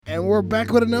And we're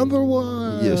back with another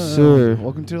one. Yes, sir.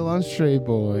 Welcome to the Lunch Tray,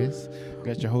 boys.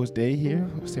 Got your host, Day, here.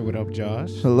 Say what up,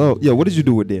 Josh. Hello. Yeah, what did you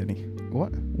do with Danny?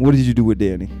 What? What did you do with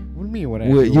Danny? What do you mean what I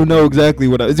Well, do? you know exactly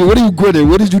what I... What are you grinning?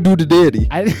 What did you do to Danny?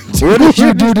 I didn't What did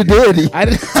you do to Danny? I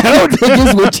didn't. I don't think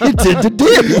it's what you did to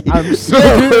Danny. I'm so...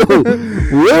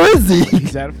 Where is he?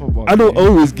 He's at a football I don't game.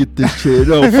 always get this shit.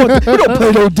 No, fuck, we don't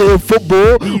play no damn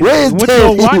football. Where is went to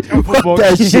Danny? watch a Fuck football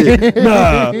that game. shit.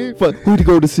 Nah. Fuck, who'd you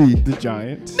go to see? The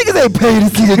Giants. Niggas ain't paying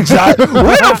to see the Giants.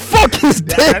 Where the fuck is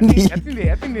I Danny?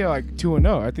 think they're like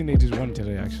 2-0. I think they just won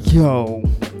today, actually. Yo,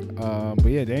 But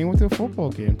yeah, Danny went to a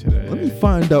football game today. let me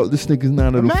find out this nigga's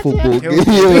not at a Imagine football that game.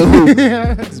 killing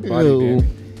Yo. His body, Yo. Danny.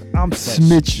 I'm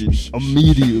snitching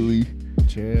immediately.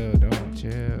 Chill, don't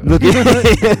chill. Look at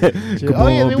Chill. Come Oh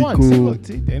yeah, on, they be won. cool. See, look,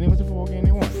 see, Danny went to the football game.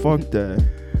 They won. Fuck that.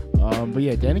 But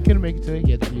yeah, Danny couldn't make it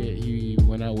today. He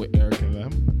went out with Eric and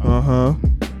them. Uh-huh.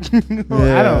 I don't. All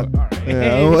right.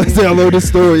 Yeah, I want to say I know the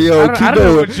story. Yo, I keep don't know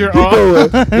going. what Keep you're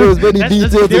going. on. There was many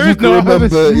details that there you is can no remember.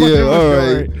 other Yeah, all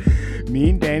right. story. Me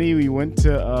and Danny, we went to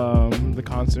the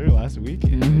concert last week.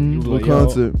 And he was What like, yo,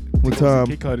 concert? What time?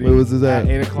 Kid Cudi Where was this at?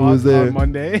 8 Who was o'clock there? on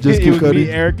Monday. Just It Kid was Cudi? me,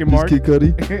 Eric, and Just Mark. Kid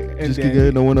Cudi? And Just Kid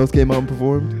Danny. Cudi? No one else came out and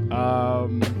performed?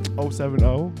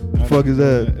 070. Fuck is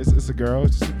that? It's a girl.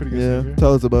 It's just a pretty good Yeah, singer.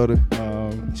 tell us about it.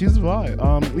 She's a vibe.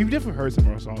 We've definitely heard some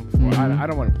of her songs before. I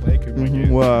don't want to play it.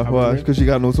 Why? Why? Because she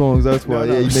got no songs. That's why. No,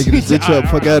 Yeah, no. you making the bitch I- up.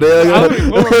 Fuck I- out of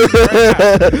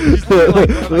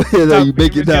here. You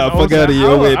make it down. Fuck out of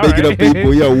here. Wait, making up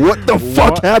people. Yo, what the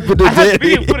fuck happened to I had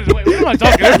Danny? video footage. Wait, what am I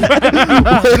talking about? I'm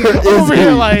Where over is here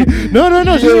he? like,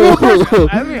 no. She's Yo. I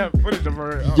don't have footage of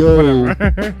her. Yo.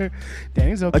 Whatever.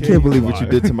 Danny's okay. I can't believe what you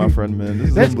did to my friend, man. This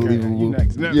is That's unbelievable. You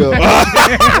next. No. Yo.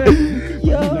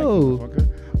 Yo.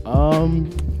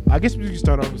 I guess we can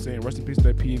start off with saying rest in peace to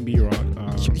that P&B Rock.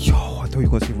 Yo, I thought you were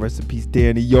going to say rest in peace,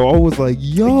 Danny. Yo, I was like,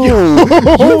 yo, you're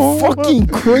fucking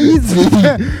crazy.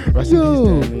 Rest in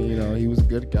Yo. peace, Danny. You know, he was a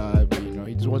good guy, but you know,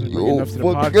 he just wasn't big Yo, enough to the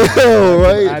fuck podcast. yo, I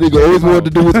right? had to Nigga check always him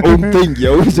wanted to out. do his own thing,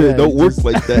 yo. He said, Yeah, don't it work just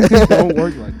like that. don't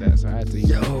work like that. So I had to.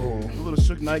 Yo. A little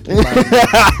shook Nike. I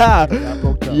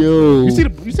broke up. Yo. You see the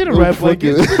Yo, red blanket?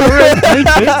 fucking- You see the red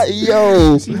blanket?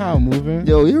 Yo. You see how I'm moving?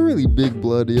 Yo, you're really big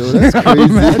blood, yo. That's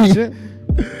crazy. Imagine.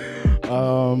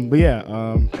 But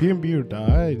yeah, P&B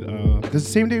died. This is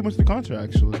the same day he went to the concert,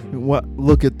 actually. What?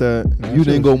 Look at that. That You shit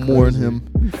didn't go was mourn crazy. him.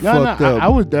 Fucked up. I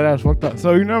was dead ass fucked up.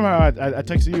 So you know how I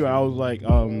texted you? I was like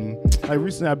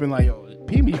recently I've been like, yo,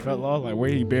 P&B fell off. Like, where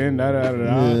he been? Da da da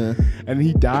da. Yeah. And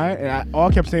he died. And all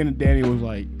I kept saying to Danny was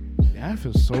like, I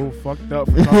feel so fucked up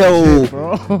for talking Yo, shit,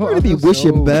 bro. I I be feel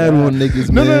wishing so bad on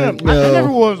niggas, No, man. no. I Yo. never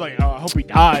was like, oh, I hope he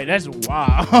died. That's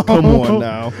wild. Come on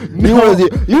now. No.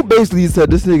 You basically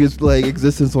said this nigga's like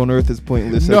existence on Earth is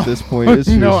pointless at this point. It's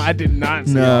no, just, I did not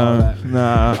say all nah, that.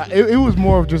 nah. It was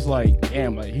more of just like,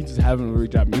 damn, like he just haven't really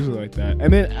dropped music like that.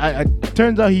 And then I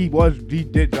turns out he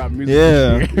did drop music.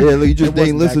 Yeah, this year. yeah. Like you just It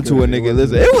didn't wasn't listen that to a good. nigga.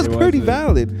 Listen, it was pretty wasn't.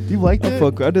 valid. You liked I it?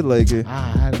 fuck, I did like it.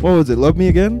 I What was it? Love Me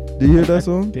Again? Did you hear that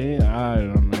song? I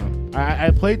don't know.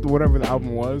 I played whatever the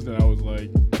album was, and I was like,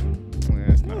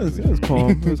 it's not. It was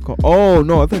calm. It was calm. Oh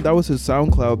no, I think that was his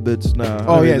SoundCloud bits. Nah.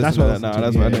 Oh I yeah, didn't that's listen what to that. Nah,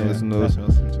 that's what I didn't listen to That's those.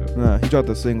 what I listened to. Nah, he dropped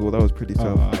a single. That was pretty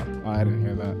tough. I didn't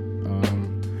hear that.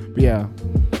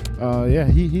 But yeah,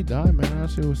 he died, man. That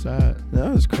shit was sad.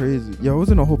 That was crazy. Yo, I was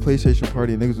in a whole PlayStation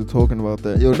party and niggas were talking about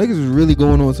that. Yo, niggas was really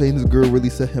going on saying this girl really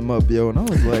set him up, yo. And I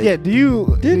was like, Yeah,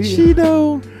 did she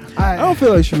though? I don't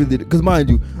feel like she really did. Because mind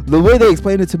you, the way they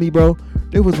explained it to me, bro,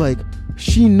 it was like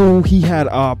she knew he had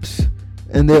ops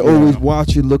and they're always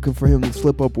watching, looking for him to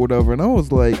slip up or whatever. And I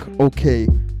was like, okay.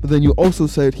 But then you also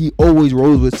said he always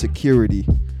rolls with security.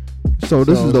 So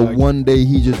this is the like, one day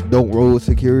he just don't roll with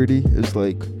security. It's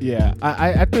like, yeah,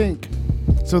 I think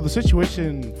so. The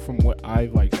situation from what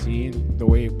I've like seen, the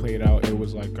way it played out, it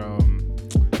was like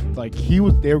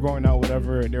they were going out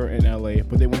whatever, and they were in LA,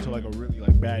 but they went to like a really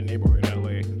like bad neighborhood in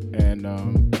LA,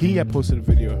 and he had posted a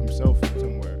video himself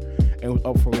somewhere and it was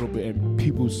up for a little bit, and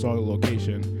people saw the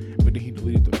location, but then he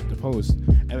deleted the post,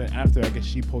 and then after I guess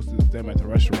she posted them at the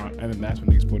restaurant, and then that's when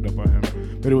niggas pulled up on him.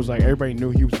 But it was like everybody knew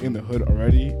he was in the hood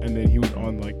already, and then he was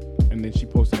on like, and then she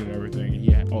posted it and everything, and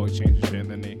he had all changed shit,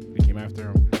 and then they came after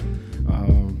him.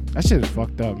 That shit is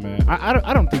fucked up, man.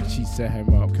 I don't think she set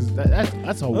him up, because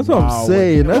that's what I'm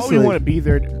saying. That's you like, want to be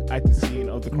there at the scene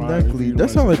of the crime. exactly. That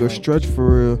sounds like a stretch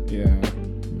for real. Yeah.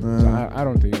 So I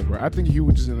don't think it worked. I think he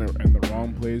was just in the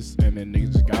wrong place, and then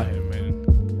niggas just got him,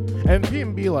 man. And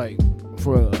P&B, like,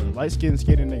 for a light-skinned,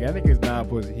 skinny nigga, I think it's not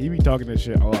pussy. He be talking this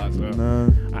shit a lot, so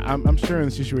I'm sure in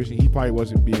the situation, he probably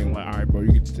wasn't being like, all right, bro,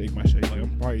 you can just take my shit.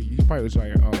 Like, he probably was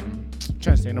like,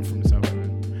 trying to stand up for himself,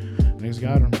 man. Niggas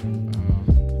got him.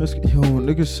 Yo,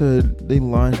 niggas said they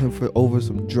lined him for over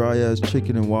some dry ass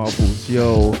chicken and waffles.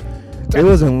 Yo, it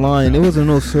wasn't lying. There wasn't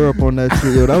no syrup on that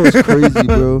shit. Yo, that was crazy,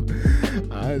 bro.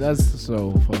 That's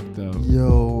so fucked up.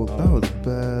 Yo, that was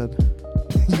bad.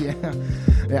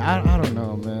 Yeah. I don't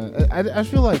know, man. I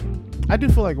feel like I do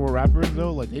feel like we're rappers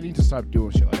though. Like they need to stop doing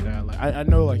shit like that. Like I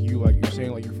know you're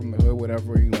saying like you're from the hood,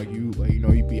 whatever. You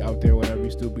be out there, whatever.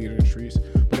 You still be in the streets,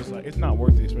 but it's like it's not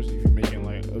worth it, especially if you're making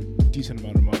like a decent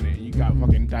amount of money and you got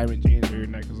fucking diamond chains in your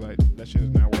neck. Cause like that shit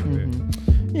is not worth it.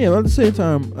 Yeah, but at the same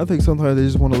time, I think sometimes they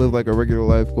just want to live like a regular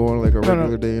life, go on like a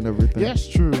regular day and everything. Yeah, it's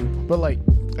true. But like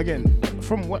again,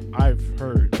 from what I've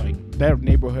heard, like that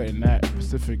neighborhood and that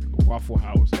specific Waffle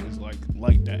House is like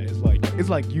that. It's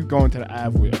like you going to the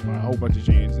Ave with a whole bunch of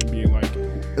chains and being like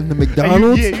in the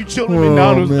McDonald's. You chilling in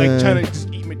McDonald's, like trying to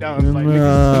just eat McDonald's. Like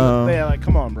niggas, yeah, like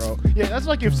come on, bro. Yeah, that's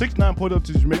like if 6ix9ine pulled up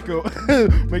to Jamaica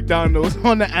McDonald's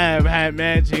on the Ave, had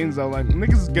mad chains on. Like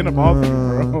niggas is gonna bother you,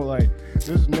 bro. Like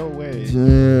there's no way.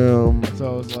 Damn.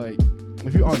 So it's like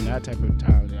if you're on that type of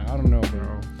time, I don't know,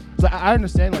 bro. So I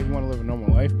understand like you want to live a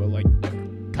normal life, but like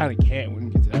kind of can't when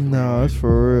you get to that point. Nah, that's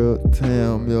for real.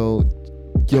 Damn, yo,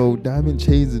 diamond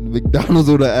chains and McDonald's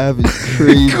on the Ave is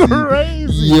crazy.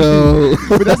 Crazy. Yo.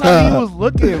 But that's how he was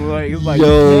looking. Like, it's like,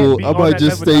 yo, I might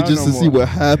just stay just to see what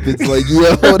happens. Like,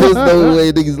 yo, there's no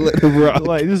way niggas let him rock.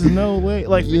 Like, there's no way.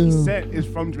 Like, he said is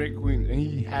from Jamaica, Queens, and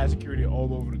he has security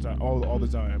all over the time, all the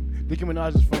time. Nicki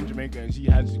Minaj is from Jamaica, and she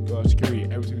has security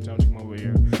every single time she come over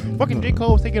here. Fucking J.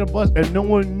 Cole was taking a bus, and no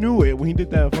one knew it when he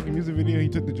did that fucking music video. He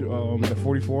took the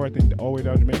 44, I think, all the way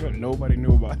down to Jamaica. Nobody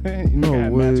knew about it. No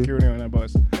had way. Mad security on that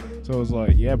bus. So it was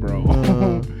like, yeah,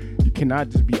 bro. You cannot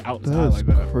just be outside like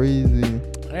that. That's crazy.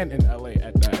 And in LA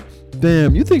at that.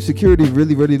 Damn, you think security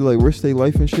really ready to like risk their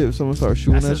life and shit if someone starts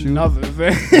shooting That's at you? another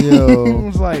thing. Yo.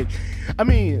 It's like, I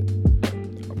mean,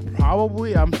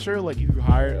 probably, I'm sure like if you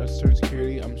hire a certain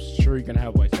security, I'm sure you're gonna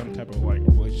have like some type of like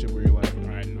relationship where you're like, all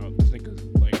right, no, this nigga's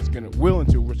like it's gonna willing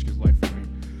to risk his life for me.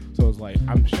 So it's like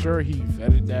I'm sure he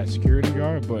vetted that security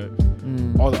guard, but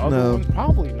all the other ones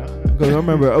probably not. Because I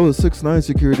remember I was 6ix9ine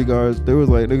security guards. They was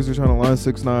like niggas were trying to line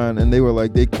 6ix9ine, and they were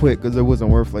like they quit because it wasn't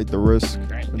worth like the risk.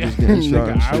 Of just getting shot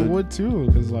and shit. I would too,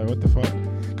 because like what the fuck?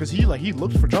 Because he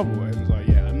looks for trouble, and it's like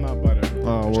yeah, I'm not about to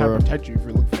try to protect you if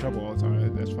you're looking for trouble all the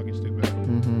time. That's fucking stupid.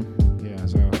 Yeah,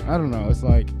 so I don't know. It's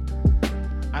like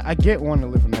I get wanting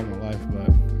to live a normal life,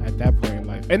 but at that point in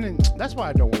life, and then that's why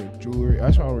I don't wear jewelry.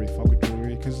 That's why I don't really fuck with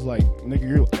jewelry, because it's like nigga,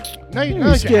 you're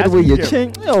scared of your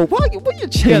chain. Yo, why your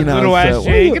chain out? Little ass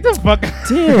chain. Get the fuck out.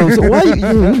 Damn. So why you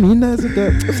mean that's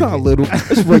that? It's not little.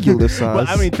 It's regular size. But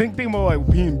I mean, think about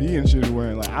like P&B and shit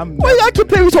wearing. Like why y'all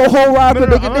compare me to a whole rapper,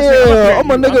 nigga?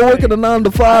 Damn, I'm a nigga working a 9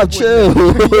 to 5. Chill.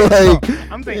 Like,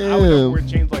 I'm thinking I would wear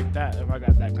chains like that if I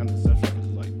got that kind of stuff.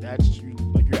 Like that's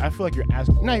I feel like you're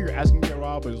asking. Not you're asking me to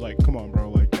rob, but it's like, come on, bro.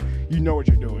 Like you know what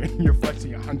you're doing. You're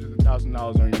flexing hundreds of $1,000s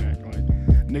on your neck. Like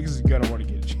niggas is gonna want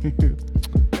to get you.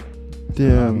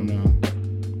 Damn. I don't know.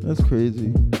 That's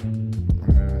crazy.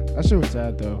 That shit was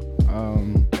sad though.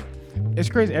 It's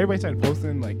crazy. Everybody started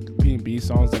posting like P&B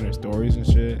songs in their stories and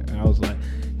shit, and I was like,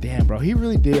 damn, bro, he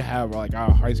really did have like our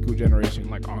high school generation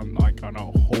like on a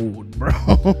hold, bro.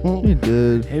 He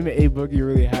did. Him and A-Boogie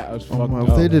really had us fucked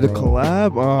up. They did bro. a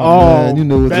collab. Oh man, you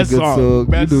knew it was a good song. You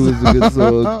knew it was a good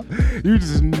song. You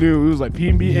just knew it was like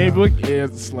P&B, A-Boogie,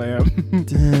 and Slam.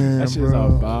 Damn, that shit was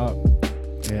all bop.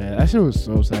 Yeah, that shit was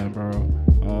so sad, bro.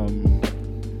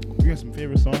 You got some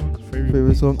favorite songs?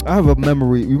 Favorite song? I have a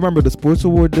memory. You remember the sports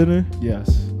award dinner? Yes.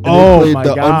 And they played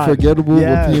the Unforgettable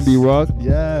with P&B Rock.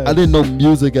 Yes. I didn't know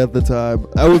music at the time.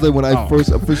 I was like when I first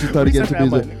officially started getting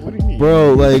into music. What do you mean?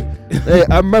 Bro, like, hey,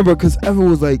 I remember because everyone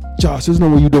was like, Josh, there's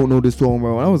no way you don't know this song,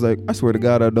 bro. And I was like, I swear to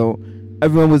God, I don't.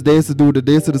 Everyone was dancing to the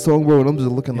dance of the song, bro, and I'm just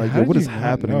looking like, yo, what is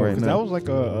happening right now? That was like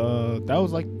the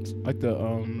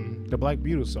Black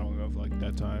Beatles song of like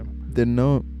that time. Didn't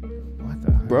know. What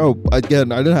the heck? Bro,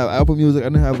 again, I didn't have Apple Music. I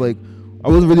didn't have like, I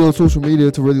wasn't really on social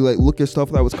media to really like look at stuff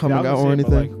that was coming out or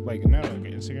anything. Like now, like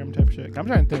Instagram type shit. I'm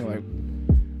trying to think like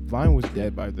Vine was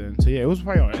dead by then, so yeah, it was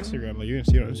probably on Instagram. Like you didn't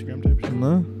see it on Instagram type shit.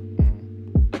 No.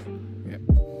 Yeah,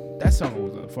 that song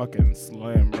was a fucking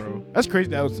slam, bro. That's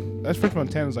crazy. That's French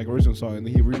Montana's like original song, and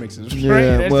then he remixes.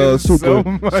 Yeah, well, super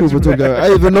took that. I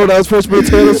didn't even know that was French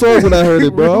Montana's song when I heard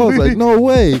it, bro. I was like, no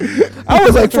way. I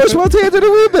was like, French Montana did a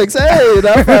remix. Hey,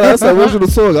 that's the original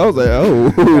song. I was like,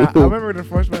 oh. Yeah, I remember the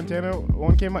French Montana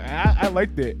one came out. I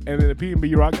liked it, and then the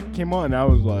P&B Rock came on, and I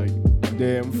was like,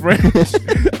 damn, French,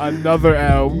 another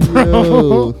album,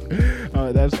 bro.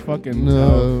 That's fucking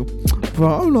tough. Bro,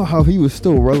 I don't know how he was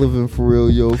still relevant for real,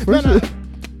 yo. French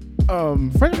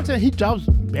Montana, he drops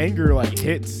banger like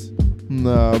hits.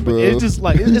 Nah, bro. But it's just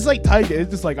like it's like Tiger. It's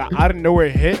just like I didn't know where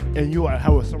it hit, and you like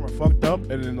how a summer fucked up,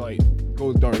 and then like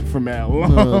goes dark from that.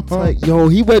 It's like, yo,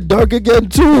 he went dark again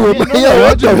too. Yeah, Like, no, yo,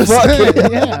 what the 100%,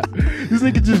 fuck? yeah, this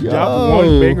nigga just dropped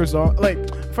one banger song.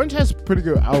 Like French has pretty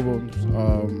good albums.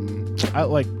 I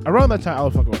like around that time I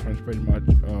was fucking with French pretty much.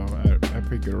 At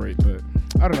pretty good rate, but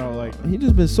I don't know. Like He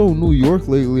just been so New York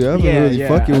lately. I haven't really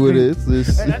fucking with it. It's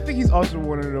this. And I think he's also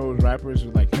one of those rappers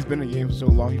who like he's been in the game for so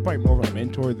long. He's probably more of a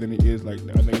mentor than he is like a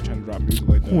nigga trying to drop music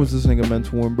like that. Who was this nigga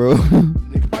mentoring, bro?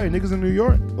 It's probably niggas in New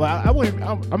York. Like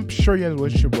I'm sure he has a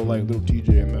relationship with like Little TJ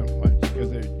and them, like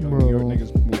because they're young New York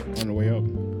niggas on the way up.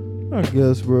 I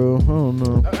guess, bro. I don't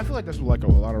know. I feel like that's what like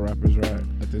a lot of rappers are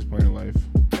at this point in life.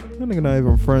 That nigga not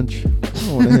even French. I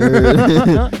don't want to hear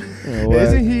it.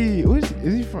 Isn't he?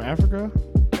 Is he from Africa?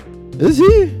 Is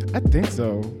he? I think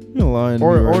so. You're lying to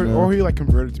me right now. Or he like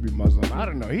converted to be Muslim. I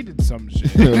don't know. He did some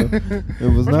shit.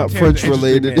 It was not French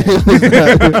related. No,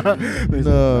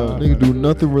 nigga do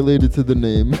nothing related to the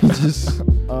name. Just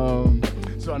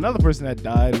So another person that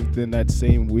died within that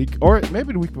same week, or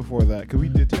maybe the week before that, because we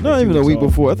did. Not even a week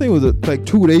before. I think it was like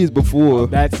 2 days before.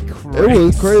 That's crazy. It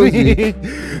was crazy.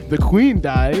 The Queen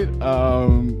died.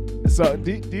 So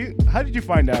how did you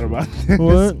find out about this?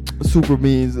 What? Super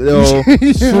memes. Yo,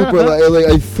 super like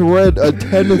a thread, a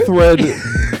 10-thread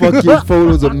fucking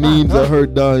photos of memes of her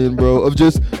dying, bro. Of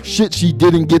just shit she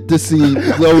didn't get to see.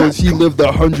 Though she lived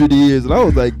 100 years, and I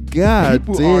was like, God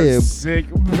People damn. Are sick,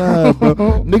 bro. Nah,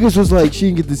 bro. Niggas was like, she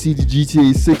didn't get to see the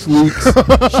GTA 6 leaks.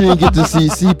 She didn't get to see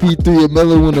CP3 and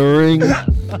Mellow in the ring.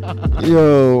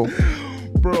 Yo.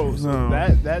 Bro, so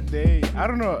that day, I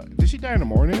don't know, did she die in the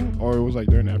morning or it was like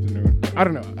during the afternoon? I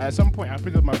don't know. At some point, I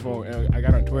picked up my phone and I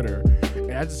got on Twitter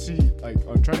and I just see like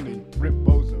I'm trying to rip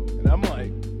Bozo, and I'm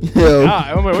like, yo.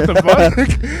 I'm like, what the fuck?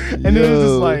 And then it's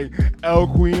just like L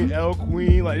Queen,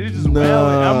 like it's just wailing.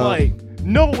 I'm like,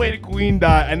 no way the Queen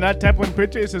died. And I tap on the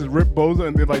picture, it says Rip Bozo,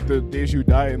 and then like the day she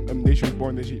died, and the day she was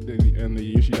born, and the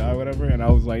year she died, whatever. And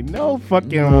I was like, no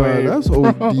fucking way. That's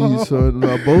OD, son.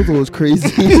 Nah, Bozo was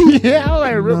crazy. Yeah, I was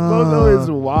like, Rip Bozo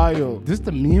is wild. Just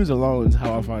the memes alone is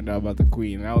how I found out about the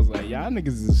Queen. And I was like, y'all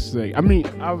niggas is sick. I mean,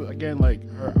 again, like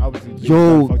her, obviously.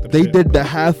 Yo, they did the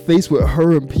half face with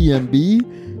her and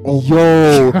PNB.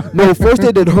 Yo, no, first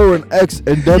they did her and X,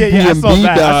 and then PNB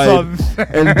died,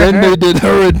 and then they did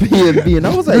her and PNB, and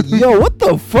I was like, yo, what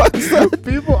the fuck, son?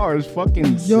 People are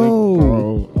fucking sick,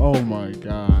 bro. Oh my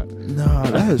god. Nah,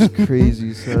 that is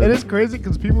crazy, son. And it's crazy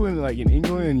because people in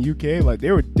England and UK, like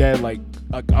they were dead, like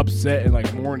upset and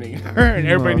like mourning her, and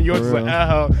everybody in New York's like,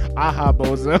 aha,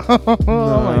 Bozo.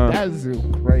 Like that's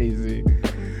crazy.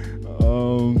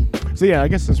 So yeah, I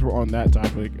guess since we're on that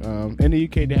topic, in the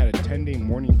UK they had a 10-day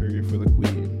mourning period for the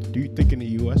Queen. Do you think in the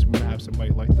US we would have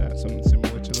somebody like that, something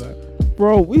similar to that?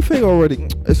 Bro, we think already.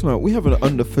 It's not. We have an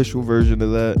unofficial version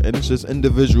of that, and it's just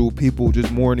individual people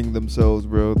just mourning themselves,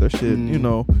 bro. That shit, you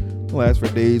know, lasts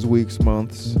for days, weeks,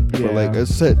 months. Yeah. But like a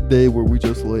set day where we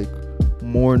just like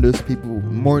mourn this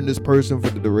person for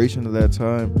the duration of that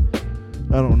time.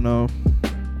 I don't know.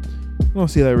 I don't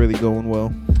see that really going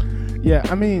well. Yeah,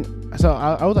 I mean, so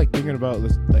I was like thinking about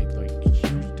this, like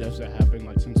huge deaths that happened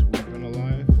like since we've been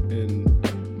alive, and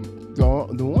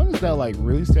the ones that like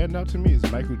really stand out to me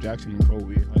is Michael Jackson and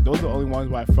Kobe. Like those are the only ones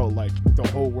where I felt like the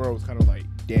whole world was kind of like,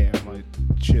 damn, like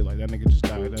shit, like that nigga just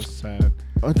died. That's sad.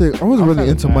 I think I wasn't really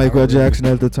into Michael Jackson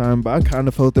at the time, but I kind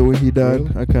of felt that when he died.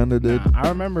 Really? I kind of did. I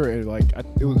remember it like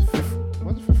it was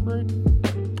fifth grade.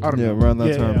 I don't know. Around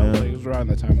that time. Yeah, like, it was around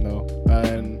that time though,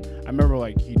 and I remember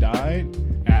like he died.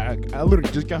 I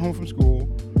literally just got home from school,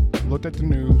 looked at the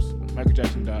news, Michael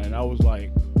Jackson died, and I was like,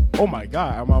 oh my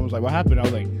god. My mom was like, what happened? I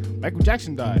was like, Michael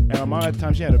Jackson died. And my mom at the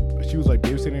time she was like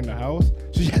babysitting in the house.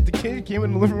 She had the kid, came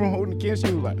in the living room holding the kid.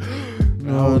 She was like,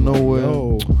 no way.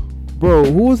 No. Bro,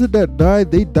 who was it that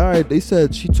died? They died. They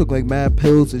said she took like mad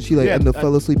pills and she like ended up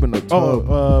fell asleep in the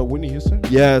tub. Whitney Houston?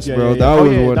 Yes, bro. That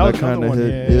was one that kind of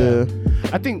hit. Yeah.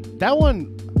 I think that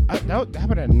one, that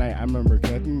happened at night. I remember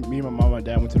because I think me and my mom and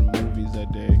dad went to the movies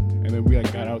that day. And then we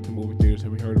like got out the movie theaters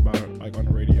and we heard about it like on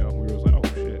the radio. We was like, oh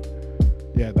shit.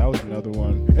 Yeah, that was another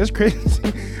one. It's crazy.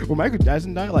 When Michael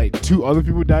Jackson died, like 2 other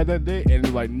people died that day,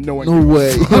 and like no one. No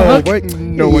way.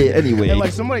 No way. Anyway, and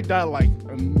like somebody died like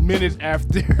minutes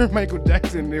after Michael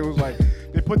Jackson. It was like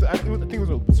they put I think it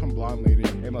was some blonde lady,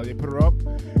 and like they put her up,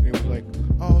 and it was like,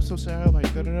 oh, so sad, like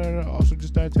also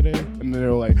just died today, and then they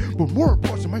were like, but more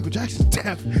reports of Michael Jackson's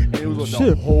death, and it was like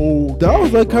the whole. That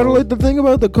was like kind of like the thing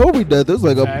about the Kobe death. There's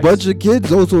like a bunch of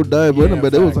kids also died with him,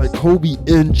 but it was like Kobe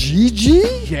and Gigi.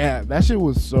 Yeah, that shit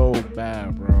was so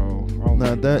bad, bro. Bro,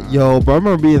 I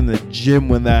remember being in the gym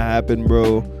when that happened,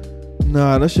 bro.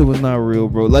 Nah, that shit was not real,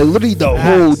 bro. Like literally the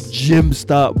Facts. whole gym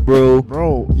stopped, bro.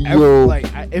 Bro, Yo.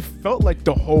 it felt like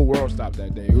the whole world stopped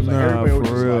that day. It was like Nah, everybody was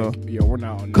for just real. like, yo, we're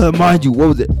not on. Cause mind you, what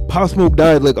was it? Pop Smoke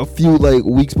died like a few like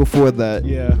weeks before that.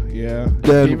 Yeah. Then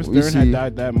David we Stern had see-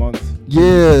 died that month.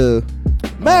 Yeah.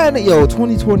 Man, yo,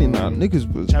 2020 now,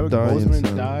 niggas was Chadwick dying. Boseman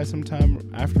son. died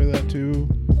sometime after that too.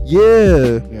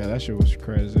 Yeah. Yeah, that shit was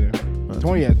crazy.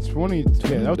 20, yeah, 20, yeah,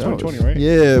 that was 2020, right?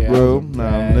 Yeah, that bro. was a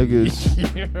Nah, bad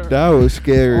niggas. year. That was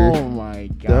scary. Oh my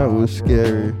god. That was bro.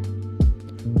 scary.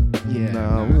 Yeah.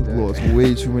 Nah, no, we lost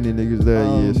way too many niggas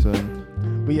that year,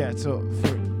 son. But yeah,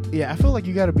 I feel like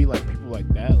you gotta be like people like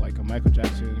that, like a Michael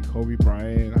Jackson, Kobe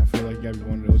Bryant. I feel like you gotta be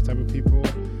one of those type of people.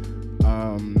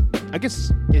 I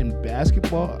guess in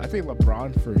basketball, I think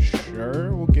LeBron for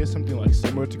sure will get something like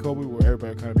similar to Kobe, where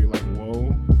everybody kind of be like,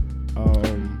 whoa.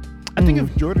 I think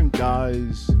if Jordan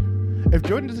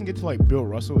doesn't get to like Bill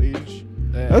Russell age,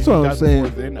 That's what I'm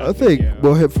saying. I think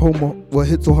what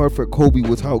hit so hard for Kobe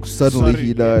was how suddenly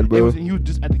he died, bro. He was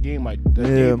just at the game like the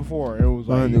day before. It was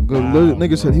like,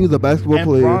 Nigga said he was a basketball and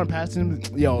player. LeBron passed him.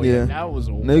 Yeah, that was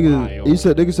Nigga, wild.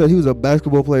 nigga said he was a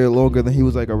basketball player longer than he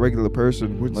was like a regular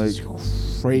person. Which like, is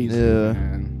crazy, yeah.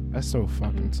 man. That's so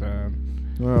fucking sad.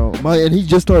 Wow, and he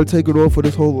just started taking off for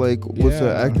this whole like what's the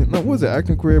Yeah. acting? No, was it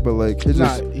acting career? But like his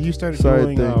He started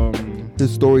side doing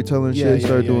his storytelling Yeah, shit. He yeah,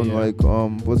 started yeah, doing yeah. like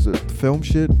what's it? Film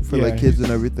shit for Yeah, like kids and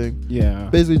he's- everything. yeah.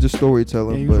 Basically just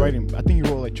storytelling. And he was but writing. I think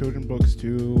he wrote like children's books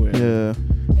too. And yeah,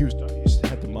 He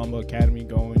had the Mamba Academy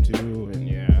going too, and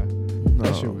yeah. no,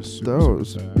 That shit was super, that super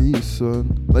was sad. beast,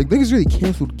 son. Like niggas really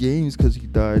canceled games because he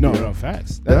died. No, yo. no,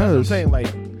 facts. That's what I'm Yes. saying.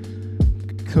 Like,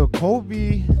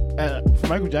 Kobe, for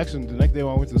Michael Jackson, the next day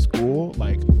when I went to school,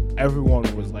 like, everyone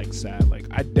was, like, sad. Like,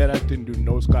 I didn't do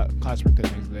no classwork the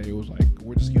next day. It was like,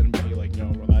 we're just gonna be, like, you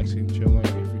know, relaxing, chilling.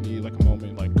 If you need, like, a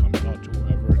moment, like, come talk to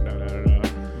whoever,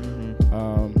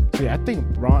 So, yeah, I think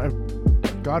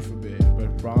God forbid, but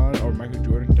if Bron or Michael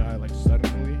Jordan died, like,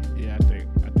 suddenly, yeah, I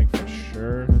think for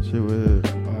sure. That shit was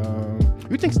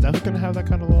You think Steph's gonna have that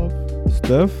kind of love?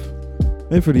 Steph.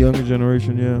 Maybe for the younger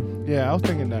generation, yeah. Yeah, I was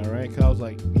thinking that, right? Because I was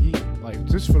like,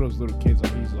 just for those little kids,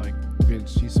 like,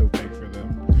 he's so big for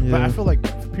them. Yeah. But I feel like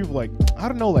for people, like, I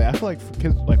don't know, like, I feel like for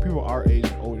kids, like, people our age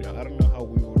and older, I don't know how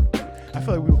we would, I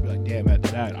feel like we would be like, damn, that's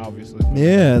sad, obviously.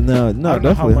 Yeah, no, I don't know how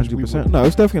definitely much we 100%. would- No,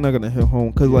 it's definitely not gonna hit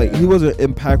home because like Yeah. he wasn't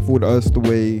impactful to us the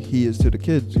way he is to the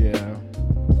kids. Yeah.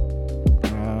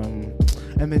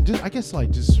 And then just, I guess, like,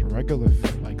 just regular,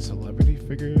 like, celebrity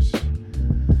figures.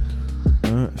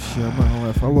 Shit, I'm not gonna lie.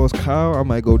 If I lost Kyle, I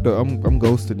might go. I'm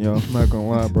ghosting y'all. I'm not gonna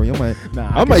lie, bro. You might. Nah,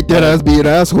 I might dead ass be an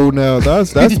asshole now.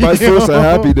 That's my source of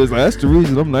happiness. That's the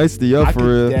reason I'm nice to y'all I for could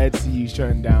real. dead see you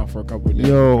shutting down for a couple of days.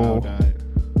 Yo. when Kyle died.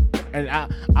 And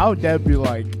I would dead be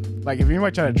like if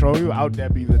anybody try to troll you, I would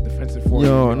dead be the defensive force.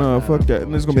 Yo, no, fuck that.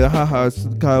 And it's gonna be a haha.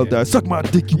 Kyle died. Suck my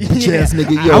dick, you bitch ass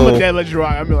nigga. I'm Yo, gonna dead let you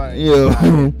rock. I'm be like, Yo.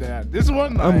 nah, this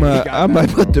one. I like, might- he got I might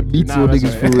that, put bro. the beats Do on not niggas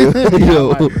mess for with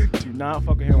real. him. Yo. Do not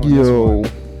fuck with him on yo.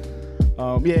 this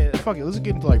one. Yeah, fuck it. Let's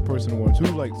get into like personal ones.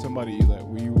 Who's like somebody that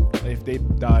if they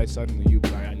die suddenly, you'd be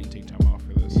like, I need to take time off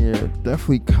for this. Yeah,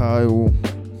 definitely Kyle.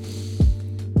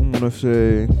 I'm gonna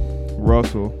say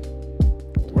Russell.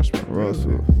 Westbrook.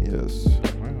 Russell, yes.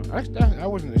 Wow. I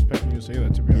wasn't expecting you to say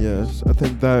that, to be honest. Yes, I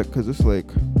think that because it's like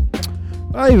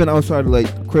not even outside of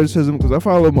like criticism, because I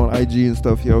follow him on IG and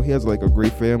stuff. Yo, he has like a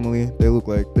great family. They look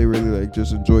like they really like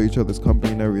just enjoy each other's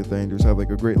company and everything. Just have like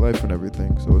a great life and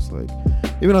everything. So it's like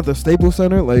even at the Staples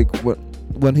Center, like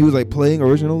when he was like playing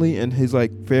originally and his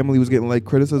like family was getting like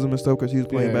criticism and stuff because he was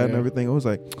playing bad and everything. It was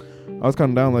like I was kind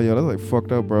of down like, yo, that's like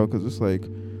fucked up, bro. Because it's like,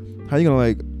 how you gonna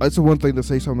like? It's one thing to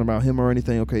say something about him or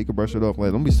anything. Okay, you can brush it off.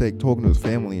 Like, don't be talking to his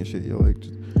family and shit. Yo, like,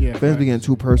 Yeah, fans be getting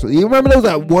too personal. You remember there was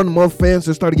that 1 month fans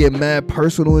just started getting mad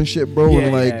personal and shit, bro.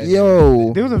 And like,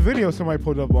 yo, there was a video somebody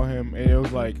pulled up on him, and it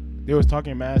was like they was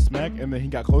talking mad smack, and then he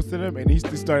got close to them, and he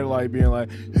just started like being like,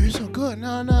 "You're so good,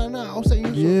 no, I'll say you're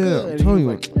so good." I'm And telling he you,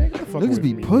 was like, "Man, get the fuck away niggas from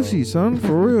be me, pussy, son,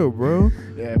 for real, bro.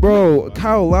 Yeah, Bro, people-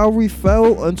 Kyle Lowry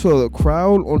fell into the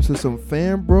crowd, onto some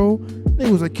fan, bro.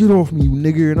 They was like, get off me, you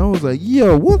nigga. And I was like,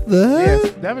 yo, what the Yeah, hell?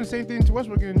 they having the same thing to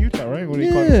Westbrook in Utah, right? When they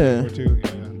caught Yeah. him too.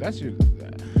 Yeah, that's your.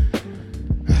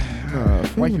 Nah,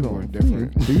 White fans people are don't-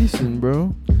 different. Decent,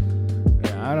 bro.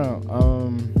 Yeah, I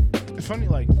don't. It's funny,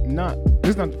 like, this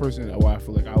is not the person that I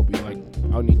feel like I'll be like,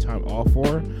 I'll need time off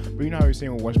for. But you know how you're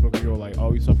saying with Westbrook, you were like,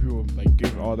 oh, you saw people like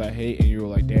giving all that hate, and you were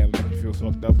like, damn, like, you feel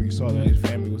fucked up. But you saw that his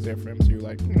family was there for him, so you're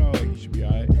like, you know, like, he should be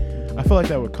alright. I feel like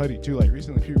that with Cudi too. Like,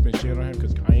 recently people been shitting on him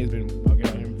because Kanye's been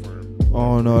bugging on him for.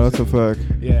 Oh, no, that's a fact.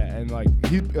 Yeah, and like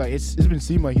he's like it's been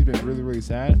seemed like he's been really, really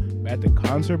sad. But at the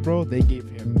concert, bro, they gave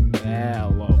him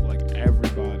mad love. Like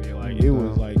everybody, like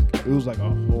it was like a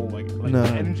whole like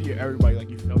the energy of everybody, like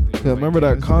you felt it. Yeah, remember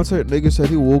that concert? Nigga said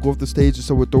he woke off the stage and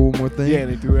someone threw one more thing. Yeah,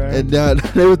 and they threw that. And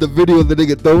there was the video of the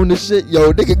nigga throwing the shit.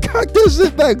 Yo, nigga cocked that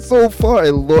shit back so far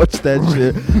and launched that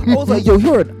shit. I was like, yo,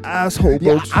 you're an asshole,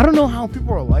 bro. Yeah, I don't know how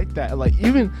people are like that. Like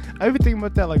even I even think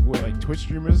about that like with like Twitch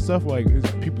streamers and stuff. Like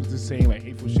people just saying like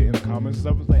hateful shit in the comments and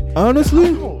stuff. It's like honestly,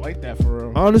 I don't like that for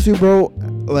real. Honestly, bro,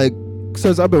 like.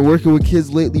 Since I've been working with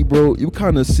kids lately, bro, you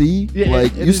kind of see,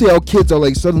 like, you see how kids are,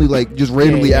 like, suddenly, like, just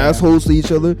randomly assholes to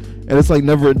each other, and it's, like,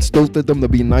 never instilled at them to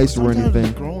be nice or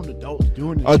anything. Grown adults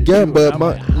doing this again, but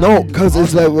because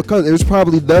it's like, because it was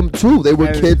probably them, too. They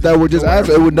were kids that were just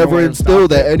assholes. It would never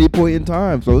instilled at any point in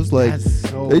time. So it's like,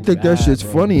 they think that shit's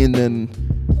funny, and then...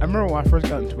 I remember when I first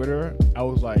got on Twitter,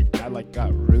 I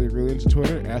got really, really into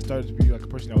Twitter, and I started to be, like, a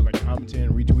person that was, like, commenting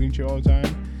and retweeting shit all the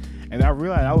time. And I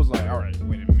realized, I was like, all right,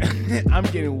 wait a minute. I'm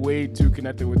getting way too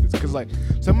connected with this. Because, like,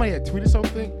 somebody had tweeted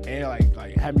something and,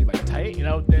 like had me, like, tight. And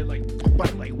I was there, like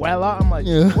well out. I'm like,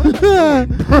 what am I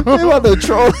doing, bro? They about to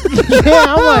troll.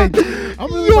 Yeah,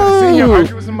 I'm really about to sit here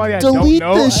arguing with somebody I don't know. Delete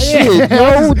this shit,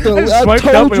 yo. I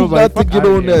told you not to get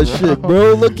on that shit,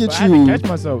 bro. Look at I you. had to catch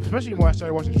myself. Especially when I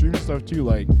started watching streams and stuff, too.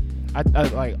 Like,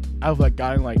 I've like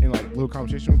gotten like in like little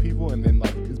conversation with people, and then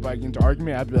like it's by getting into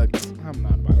argument, I'd be like, I'm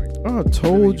not about like. I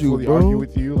told you, bro. Argue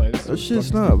with you, like that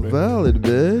shit's not valid,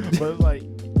 man. But like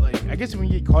I guess when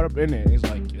you get caught up in it, it's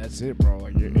like that's it, bro.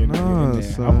 Like you're in there.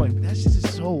 Son. I'm like that shit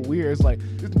is so weird. It's like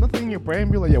there's nothing in your brain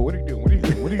be like, yo, what are you doing? What are you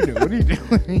doing? What are you doing? What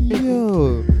are you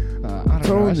doing? Yo, I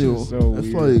told you. So it's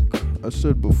weird. like I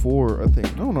said before. I think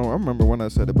I don't know. I remember when I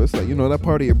said it, but it's like that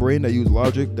part of your brain that use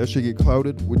logic that should get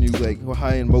clouded when you like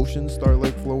high emotions start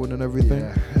like flowing and everything.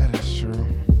 Yeah, that is true.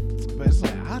 But it's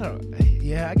like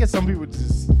I guess some people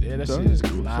just that shit is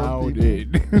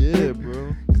clouded. Yeah,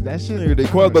 bro. That shit. They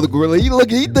called by the gorilla. He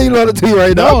thinking about it to you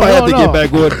right now. I might have to get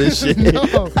back on this shit.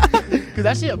 Because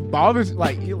that shit bothers.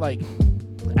 Like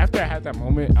after I had that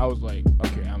moment, I was like,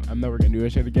 okay, I'm never gonna do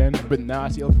that shit again. But now I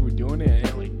see other people doing it, and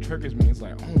it like triggers me. It's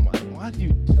like, oh my, why do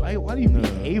you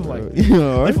behave like this?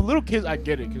 Like for little kids, I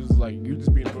get it, because like you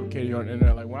just being a little kid, you're on the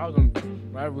internet. Like when I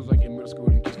was like in middle school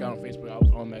and just got on Facebook, I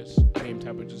was on that same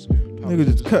type of just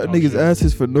niggas just cut niggas'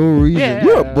 asses for no reason. Yeah,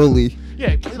 you're a bully.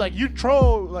 Yeah, like you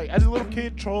troll, like as a little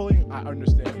kid trolling, I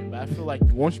understand it. But I feel like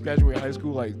once you graduate high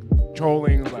school, like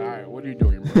trolling is like, all right, what are you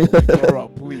doing, bro? Like, grow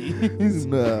up, please.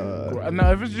 Nah.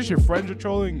 Now, if it's just your friends you're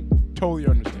trolling, totally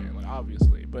understand, like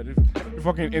obviously. But if you're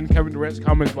fucking in Kevin Durant's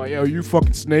comments like, yo, you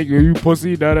fucking snake, you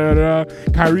pussy, da da da,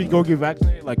 Kyrie, go get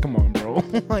vaccinated, like, come on, bro.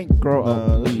 Like, grow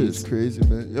up. That shit's crazy,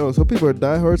 man. Yo, some people are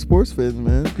diehard sports fans,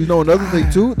 man. You know, another thing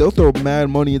too, they'll throw mad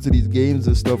money into these games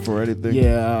and stuff for anything.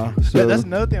 Yeah. So that's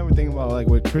another thing I've been thinking about, like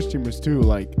with Twitch streamers too.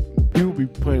 Like, people be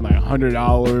putting like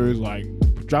 $100, like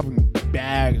dropping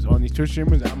bags on these Twitch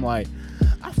streamers, and I'm like,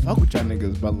 I fuck with y'all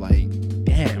niggas, but like,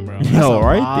 damn, bro. Yo,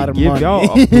 right? They give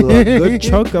y'all a good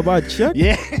chunk of my check.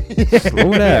 Yeah.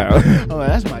 Slow down. Oh,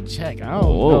 that's my check. I don't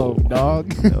know,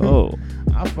 dog. Oh.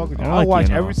 I fuck with y'all. I'll watch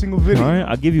every single video. All right,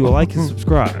 I'll give you a like and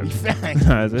subscribe. Facts.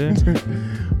 That's it.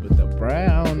 But the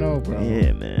brand, I don't know, bro.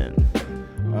 Yeah, man.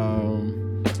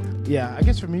 Yeah, I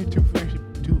guess for me, two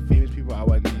famous people I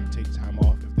would need to take time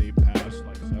off if they pass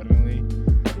like suddenly.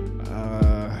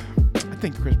 I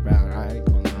think Chris Brown. I ain't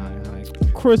gonna lie.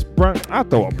 Chris Brown, I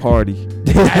throw a party.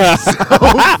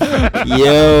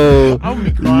 Yo, I'm gonna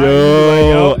be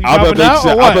crying. I'm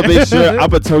gonna make sure. I'm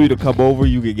gonna tell you to come over.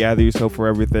 You can gather yourself for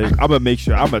everything. I'm gonna make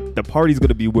sure. The party's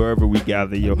gonna be wherever we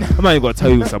gather, yo. I'm not even gonna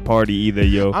tell you it's a party either,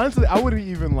 yo. Honestly, I wouldn't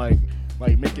even like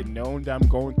make it known that I'm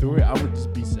going through it. I would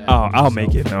just be sad. Oh, I'll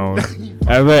make it known.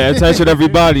 Attention,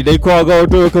 everybody. They call going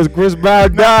through it because Chris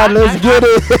Brown died. Let's get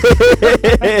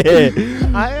it.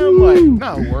 I am like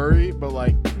not worried, but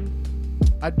like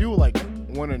I do like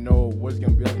want to know what's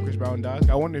gonna be like when Chris Brown dies.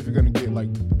 I wonder if you're gonna get like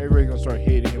everybody's gonna start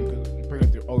hating him because bring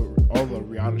up all the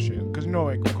Rihanna shit. Because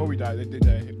like when Kobe died, they did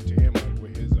that to him like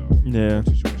with his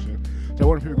situation. So I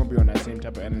wonder if people are gonna be on that same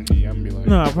type of energy. I'm gonna be like,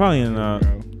 no, probably not.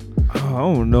 I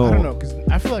don't know. I don't know, because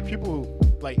I feel like people,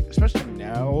 like, especially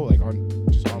now, like, on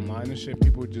just online and shit,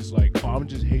 people just like, oh, I'm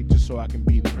just hate just so I can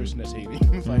be the person that's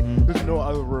hating. It's like, there's no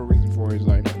other real reason for it. It's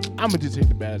like, I'm gonna just hate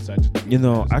the bad side.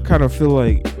 I kind of feel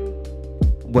like,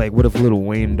 what if Lil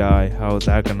Wayne died? How is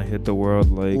that gonna hit the world?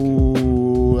 Like,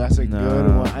 ooh, that's a good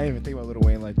one. I didn't even think about Lil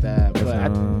Wayne like that. But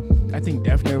I think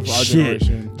definitely for our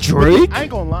generation. Drake? I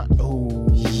ain't gonna lie. Ooh.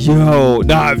 Yo,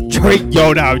 Drake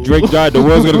died. The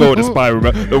world's gonna go into spiral,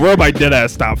 bro. The world might dead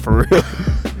ass stop for real.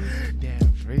 Damn,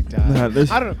 Drake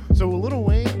died. I don't know. So with Lil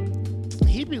Wayne,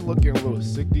 he be looking a little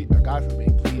sick. God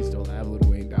forbid, please don't have Lil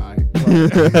Wayne die.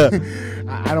 But,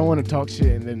 I don't want to talk shit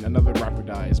and then another rapper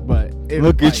dies. But if,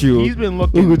 Look at you. He's been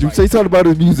looking. Look at you. Like, Say something about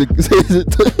his music.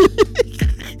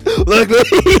 Look,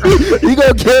 he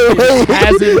gonna kill me.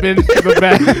 Hasn't been the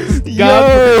best.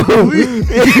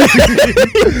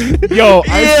 Yo,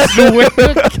 I swear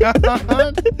to God.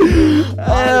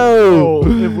 Oh,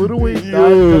 if Lil Wayne dies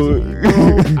because of me,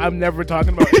 bro, I'm never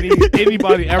talking about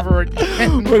anybody ever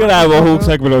again. we're gonna have a whole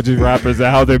segment on just rappers and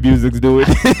how their music's doing.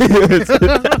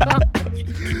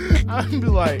 I'm gonna be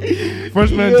like,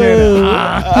 French Montana.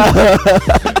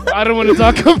 I don't want to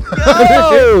talk about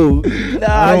it.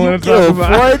 Nah, you kill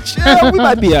French. We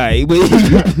might be alright, but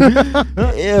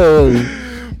ew.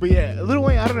 But yeah, Lil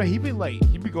Wayne, I don't know. He be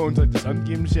going to like the Sun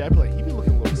game and shit. I be like, he be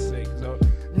looking a little sick. So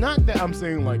not that I'm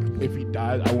saying like if he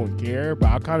dies, I won't care, but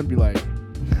I'll kind of be like,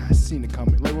 I seen it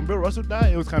coming. Like when Bill Russell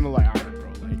died, it was kind of like, alright, bro.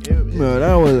 Like No,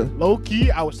 that was low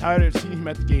key. I was tired of seeing him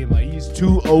at the game. Like he's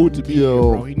too old to be here,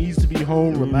 bro. He needs to be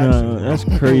home relaxing. No, that's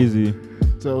crazy.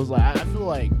 So it was like, I feel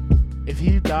like if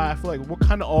he died, I feel like we'll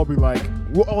kind of all be like,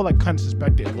 we'll all like kind of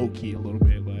suspect it low key a little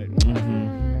bit. Like,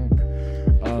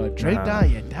 Drake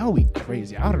died, yeah, that would be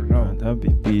crazy. I don't know. That'd be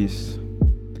beast.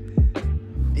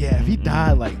 Yeah, if he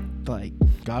died, like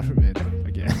God forbid,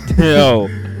 again. Yo,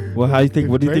 well, how you think?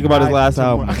 What do you think about his last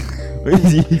album? I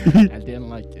didn't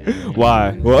like it.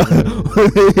 Why? What?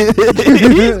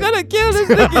 He's gonna kill this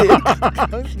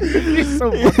nigga. He's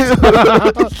so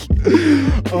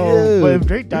but if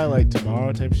Drake died like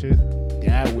tomorrow type shit,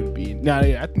 that would be. I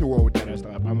think the world would die.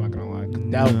 I'm not gonna lie.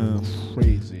 That would be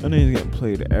crazy. I know he's getting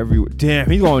played everywhere. Damn,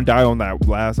 he's gonna die on that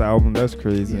last album. That's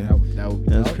crazy. Yeah,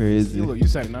 that's crazy. Look, you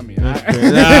said it, not me.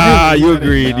 Nah, you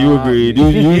agreed.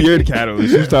 You're the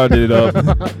catalyst. You started it up.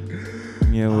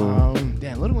 Yeah. Well.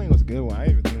 Damn, Lil Wayne was a good one. I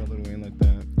didn't even think of Lil Wayne like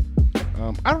that.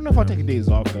 I don't know if I'll take a days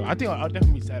off though. I think I'll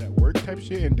definitely be sad at work type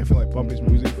shit and definitely like bump his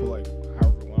music for like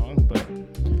however long. But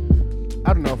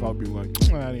I don't know if I'll be like.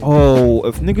 Oh,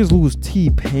 if niggas lose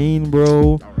T-Pain,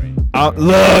 bro. All right.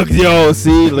 Look, yo,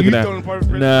 see, look at that.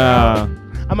 Nah.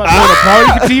 I'm not throwing a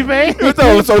party for T-Pain. It's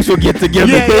all social get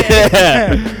together.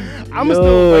 Yeah. I'm gonna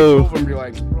still like over and be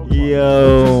like, bro,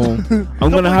 yo, I'm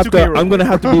gonna have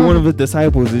to be one of his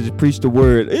disciples and just preach the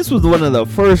word. This was one of the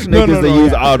first niggas that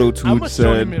used auto-tune. I'm gonna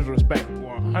show him his respect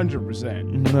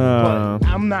 100%. Nah, but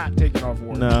I'm not taking off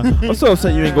work. Nah, I'm so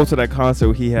upset you didn't go to that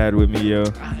concert he had with me, yo.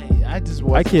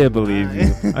 I can't believe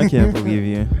you. I can't believe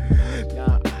you.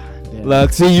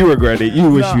 Look, see, you regret it.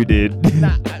 You wish you did.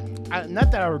 Not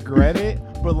that I regret it,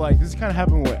 but like this kind of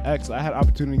happened with X. I had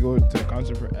opportunity to go to a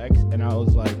concert for X, and I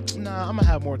was like, nah, I'm gonna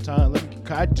have more time.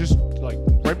 I just like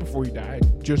right before he died,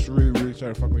 I just really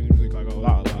started fucking with music like a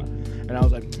lot. And I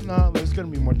was like, nah, there's gonna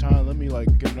be more time. Let me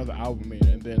like get another album made,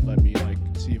 and then let me like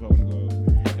see if I want to go.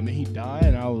 And then he died,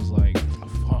 and I was like, oh,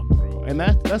 fuck, bro. And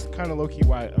that's kind of low key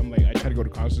why I'm like I try to go to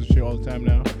concerts shit all the time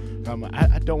now.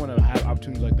 I don't want to have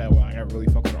opportunities like that where I really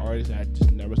fuck with artists. I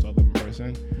just never saw them in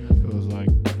person. It was like,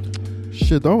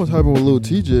 shit, that almost happened with Lil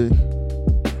TJ.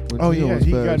 Oh yeah,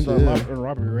 he got into a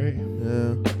robbery, right?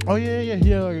 Yeah. Oh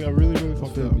yeah. Like, I really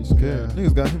fucked up. Me scared. Yeah.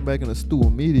 Niggas got him back in the stool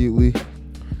immediately.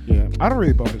 Yeah, I don't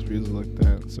really bump his music like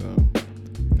that, so.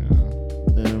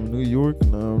 Yeah. Damn, New York,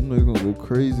 no, I'm not gonna go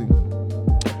crazy.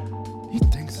 You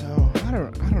think so? I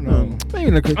don't know.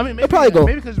 Maybe not. I mean, maybe probably go.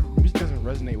 Maybe because music doesn't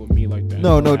resonate with me like that.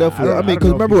 No, definitely. I mean,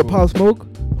 because remember with Pop Smoke,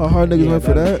 how hard niggas went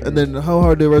for that, and then how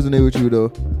hard they resonate with you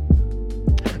though.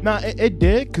 Nah, it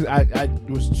did because I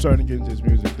was starting to get into his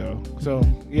music though. So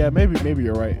yeah, maybe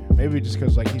you're right. Maybe just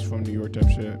because like he's from New York type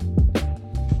shit.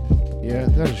 Yeah,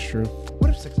 that is true. What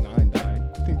if 6ix9ine died?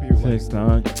 I think people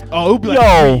 6ix9ine. Oh, it'll be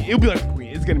like It'll be like the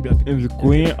Queen. It's gonna be like the Queen. It was the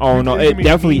Queen. Oh no, it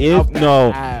definitely is.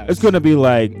 No, it's gonna be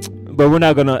like. But we're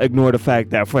not gonna ignore the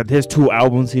fact that for his first two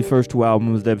albums,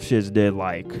 them shits did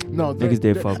like. No, niggas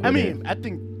did fuck with it. I mean, I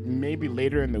think maybe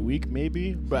later in the week,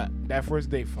 but that first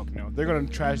day, fuck no. They're gonna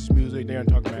trash his music. They're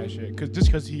gonna talk mad shit,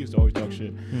 because he used to always talk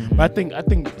shit. Mm-hmm. But I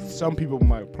think some people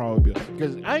might probably be like,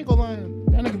 because I ain't gonna lie,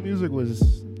 that nigga music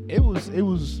was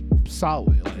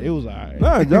solid. Like, it was alright.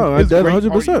 No, I did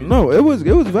 100%. No, it was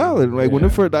valid. Like when the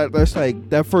first that's like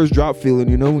that first drop feeling,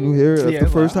 you know, when you hear it the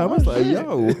first time, it's like,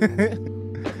 yo.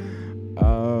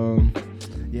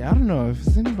 Yeah, I don't know if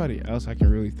there's anybody else I can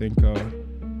really think of.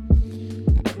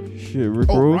 Shit, Rick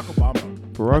Ross.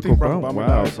 Barack Obama.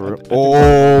 Wow, for real.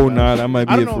 Oh, nah, that might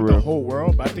be it for real. I don't know the whole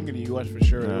world, but I think in the U.S. for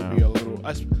sure it would be a little,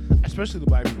 especially the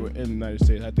black people in the United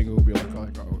States. I think it would be like oh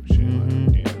shit,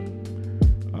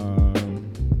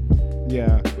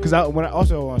 yeah. Because when I was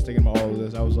thinking about all of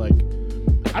this, I was like,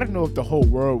 I don't know if the whole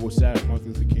world was sad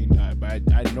Martin Luther King died, but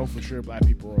I know for sure black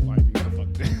people were like,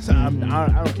 fuck this. I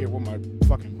don't care what my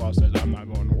fucking boss says. I'm not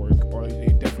going to work. Or they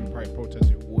definitely probably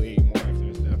protested way more after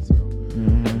his death. So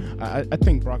Mm-hmm. I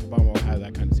think Barack Obama will have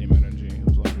that kind of same energy. It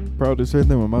was like probably the same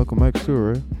thing with Malcolm X too,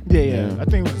 right? yeah. I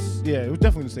think it was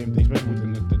definitely the same thing, especially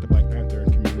within the Black Panther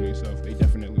community and stuff. They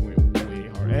definitely went way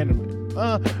hard. And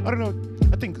I don't know.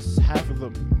 I think half of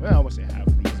the I won't say half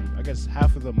of the Muslim, I guess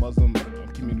half of the Muslim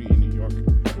community in New York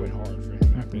went hard for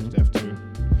him after his death too.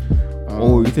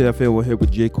 You think that fail will hit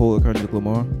with J. Cole or Kendrick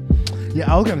Lamar?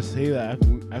 Yeah, I was gonna say that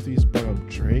after you brought up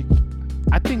Drake.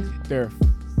 I think their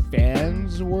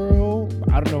fans will.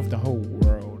 I don't know if the whole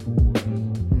world will.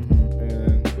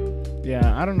 And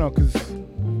yeah, I don't know because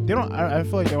they don't. I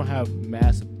feel like they don't have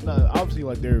massive. No, obviously,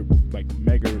 like they're like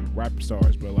mega rap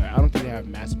stars, but like I don't think they have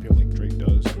mass appeal like Drake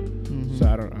does. So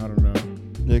I don't know.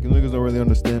 Yeah, because niggas don't really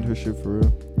understand her shit for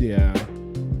real. Yeah,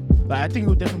 like I think it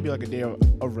would definitely be like a day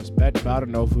of respect, but I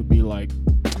don't know if it would be like.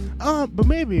 But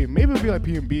maybe it'll be like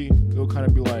P&B. It'll kind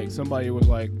of be like somebody was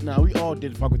like, "Nah, we all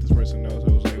did fuck with this person though." So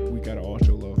it was like we gotta all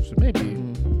show love. So maybe,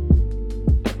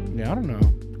 yeah, I don't know.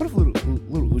 What if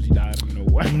little Uzi died out of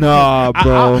nowhere? Nah,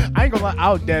 bro. I ain't gonna lie,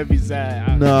 I would dead be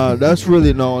sad. Nah, that's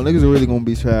really no. Niggas are really gonna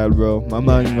be sad, bro. I'm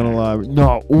not even gonna lie.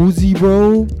 No, Uzi,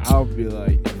 bro. I'll be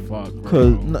like, fuck,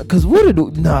 bro. Cause what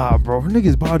did nah, bro? Her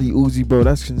nigga's body Uzi, bro.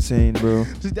 That's insane, bro.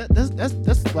 See,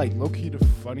 that's like low key the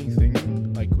funny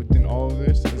thing, like within all of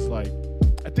this is like.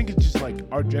 I think it's just like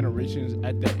our generation is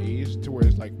at that age to where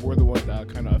it's like we're the ones that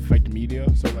kind of affect media.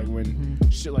 So like when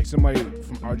shit like somebody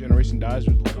from our generation dies,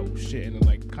 we're like, oh shit, and then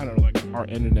like kind of like our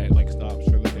internet like stops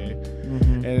for the day.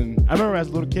 And I remember as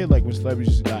a little kid, like when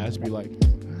celebrities used to die, I used to be like,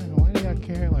 why do y'all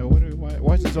care? Like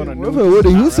why is this on a news? When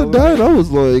Whitney Houston died, I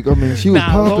was like, I mean, she was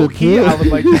popping. Low key, I was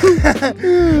like,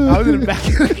 I was in the back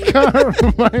of the car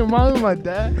with my mom and my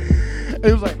dad.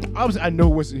 It was like I know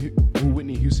who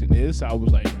Whitney Houston is, so I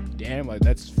was like, damn, like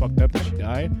that's fucked up that she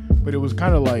died. But it was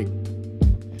kind of like,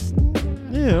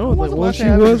 yeah, when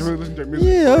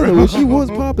she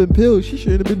was popping pills, she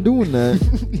shouldn't have been doing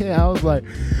that. Yeah, I was like,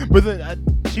 but then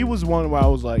she was one where I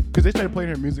was like, because they started playing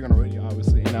her music on the radio,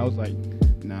 obviously, and I was like,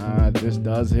 nah, this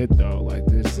does hit though. Like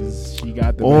she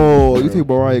got the. Oh, you think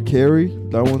Mariah Carey?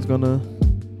 That one's gonna.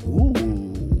 Ooh.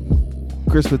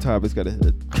 Christmas time is gonna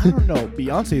hit. I don't know,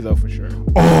 Beyonce though for sure.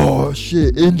 Oh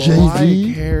shit, and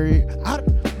Jay-Z. Carey.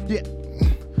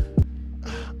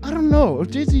 I don't know if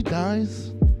Jay-Z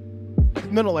dies.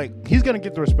 No, like he's gonna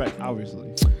get the respect, obviously.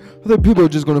 I think people are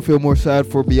just gonna feel more sad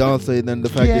for Beyonce than the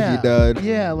fact that he died.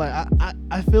 Yeah, like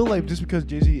I feel like just because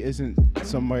Jay-Z isn't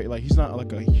somebody like he's not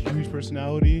like a huge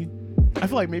personality. I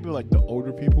feel like maybe like the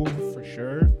older people for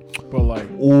sure, but like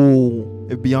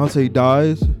if Beyonce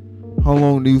dies, how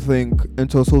long do you think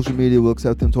until social media will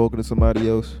accept him talking to somebody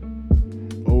else?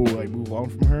 Oh, like move on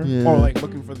from her? Yeah. Or like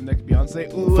looking for the next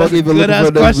Beyonce? Ooh, fuck even looking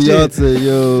for the next Beyonce,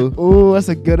 yo. Ooh, that's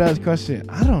a good ass question.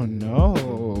 I don't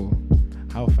know.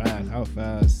 How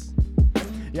fast?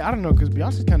 Yeah, I don't know, because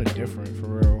Beyonce's kind of different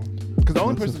for real. Because the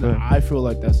only person that I feel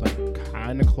like that's like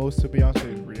kind of close to Beyonce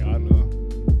is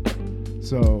Rihanna.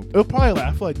 So it'll probably like,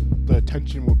 I feel like the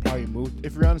attention will probably move.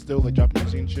 If Rihanna's still like dropping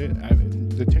music and shit,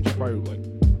 the attention probably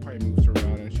moves to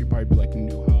Rihanna, and she'd probably be like the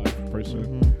new hot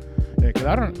person. Yeah, because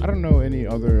I don't know any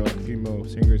other like female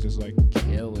singers that's like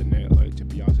killing it like to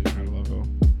Beyonce's kind of level.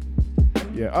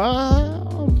 Yeah.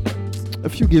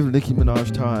 If you give Nicki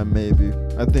Minaj time, maybe.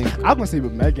 I think I was gonna say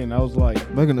with Megan. I was like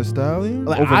Megan Thee Stallion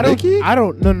like, over Nicki. I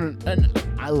don't. No.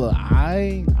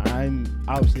 I'm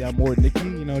obviously I'm more Nicki.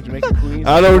 You know, Jamaican Queen.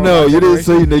 I don't know. You didn't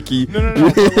say Nicki.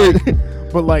 No.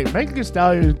 But like Megan Thee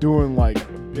Stallion is doing like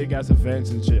big ass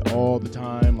events and shit all the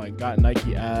time. Like got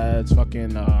Nike ads,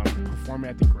 fucking performing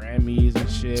at the Grammys and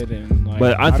shit. And like,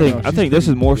 but I think this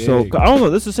is more big. So. I don't know.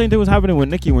 This is the same thing was happening with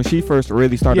Nicki when she first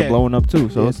really started blowing up too.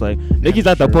 So it's like Nicki's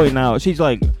at that point now. She's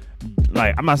like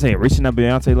I'm not saying reaching that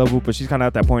Beyonce level, but she's kind of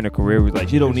at that point in her career where like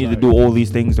she don't need to do all these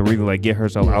things to really like get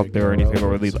herself out there or anything, or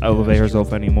really elevate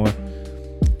herself anymore.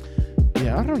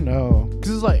 Yeah, I don't know,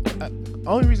 cause it's like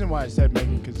only reason why I said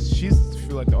Megan, cause she's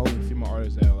feel like the only female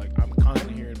artist that like I'm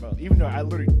constantly hearing about. Even though I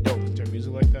literally don't listen to her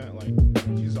music like that, like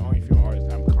she's the only female artist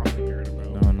that I'm constantly hearing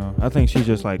about. No, I think she's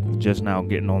just now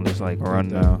getting on this like run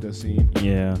now. The scene.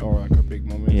 Yeah. Or like her big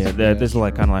moments. Yeah, this is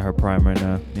like kind of like her prime right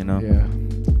now. You know.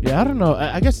 Yeah, I don't know.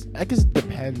 I guess it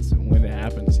depends when it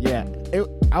happens. Yeah,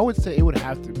 I would say it would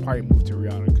have to probably move to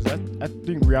Rihanna, because I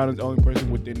think Rihanna's the only person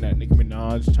within that Nicki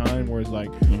Minaj time where it's like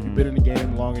you've been in the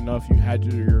game long enough, you had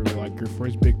your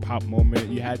first big pop moment,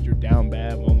 you had your down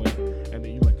bad moment, and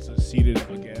then you like succeeded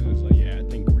again. It's like I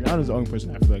think Rihanna's the only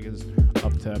person I feel like is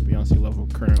up to that Beyonce level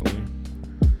currently.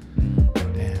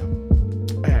 Damn.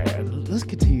 All right, let's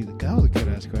continue. That was a good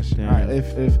ass question. Damn. All right,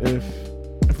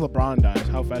 if LeBron dies,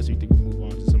 how fast do you think we move on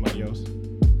to somebody else?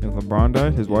 If LeBron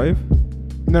dies, his wife?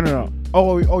 No.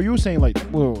 Oh, you were saying like,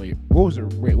 wait, what was it?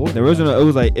 Wait, what was The original, it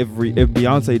was like if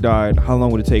Beyonce died, how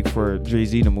long would it take for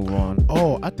Jay-Z to move on?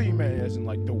 Oh, I think you meant as in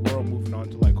like the world moving on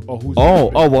to like, who's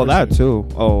well, that too.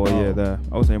 Yeah, that.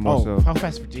 I was saying more so. How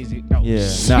fast for Jay-Z? No. Yeah,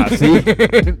 nah, see?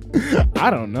 I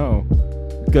don't know.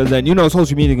 Because then,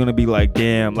 social media going to be like,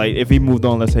 damn, like if he moved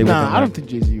on, let's say. Nah, I don't think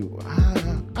Jay-Z,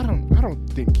 I don't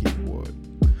think he would.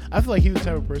 I feel like he's the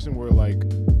type of person where like,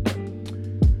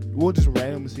 we'll just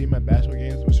randomly see him at basketball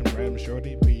games with some random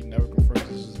shorty, but he never confirms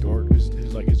his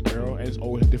girl, and it's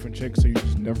always a different chick, so you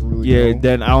just never really know.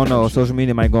 Then I don't know. Social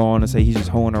media might go on and say he's just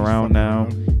hoeing around now.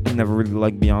 He never really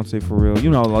liked Beyonce for real.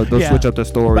 Like they'll switch up the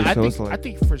story. So it's like, I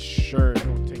think for sure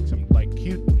he'll take some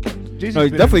Jay-Z's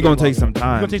he's definitely gonna take some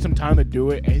time. He's gonna take some time to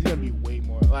do it, and he's gonna be way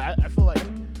more. Like I feel like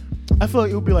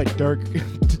it would be like Dirk,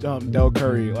 Del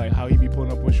Curry, like how he be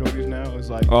pulling up with shorties now. It's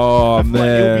like, oh man, like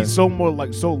it'll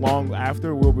be so long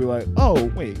after we'll be like, oh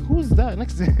wait, who's that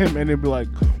next to him? And it'll be like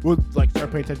we'll like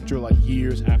start paying attention to it like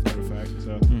years after the fact.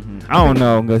 So I don't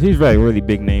know, because he's really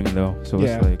big name though. So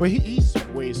yeah, it's like, but he's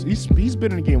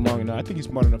been in the game long enough. I think he's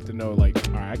smart enough to know like,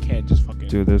 all right, I can't just fucking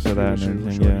do this or that and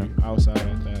everything. Yeah, outside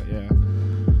like that. Yeah.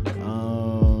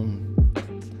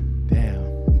 Damn.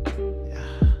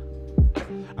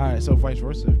 All right, so vice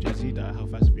versa. If Jay-Z died, how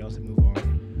fast does Beyonce move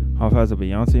on? How fast does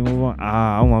Beyonce move on?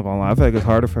 I'm not gonna lie. I feel like it's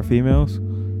harder for females.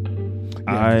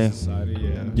 Society,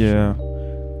 yeah.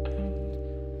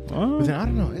 But then I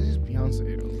don't know. It's just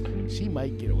Beyonce though. She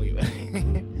might get away with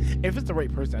it. If it's the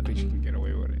right person, I think she can get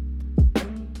away with it.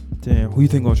 Damn, who you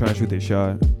think gonna try to shoot this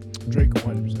shot? Drake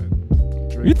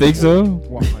 100%. You think so?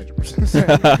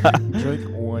 100%. Drake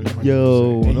 100%.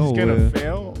 Yo, and no he's gonna way.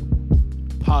 fail,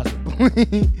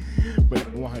 possibly, but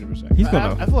 100%. He's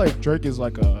gonna. I feel like Drake is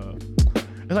like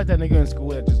it's like that nigga in school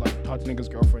that just like talk to niggas'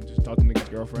 girlfriend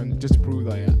just to prove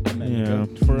like I'm that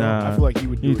nigga. For real, I feel like he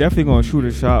would. He's definitely gonna shoot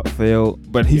a shot, fail,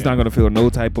 but he's not gonna feel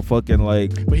no type of fucking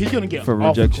like. But he's gonna get for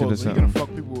rejection or he's something. gonna fuck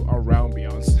people around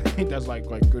Beyonce. That's like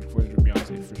good friends with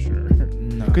Beyonce for sure.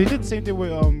 Cause he did the same thing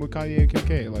with Kanye and Kim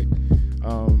K. Like,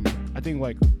 I think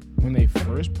like when they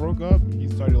first broke up, he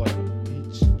started like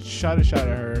he shot a shot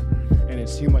at her, and it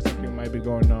seemed like something might be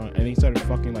going on, and he started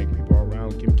fucking like people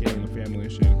around Kim K and the family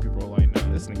and shit. And people were like,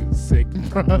 "Nah, this nigga's sick."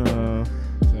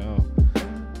 So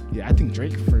yeah, I think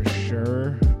Drake for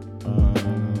sure. I'm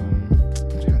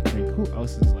trying to think who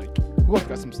else is like who else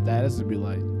got some status to be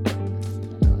like.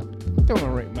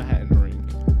 Throwing my hat in the ring.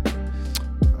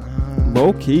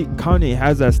 Low key, Kanye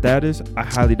has that status. I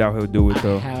highly doubt he'll do it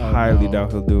though. Highly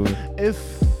doubt he'll do it.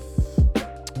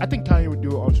 I think Kanye would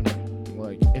do it on some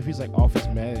like if he's like off his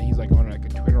man and he's like on like a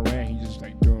Twitter rant, he's just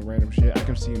like doing random shit. I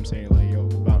can see him saying like, "Yo,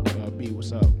 about B,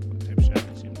 what's up?" type of shit. I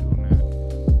can see him doing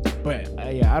that. But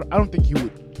I don't think he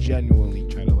would genuinely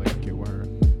try to like get with her.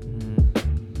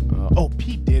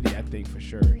 P Diddy, I think for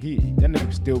sure. That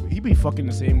nigga he be fucking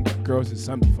the same girls his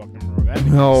son be fucking,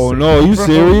 bro. No, you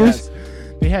serious?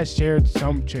 They had shared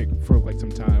some chick for like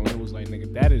some time when it was like,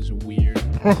 nigga, that is weird.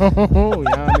 Y'all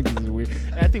niggas is weird.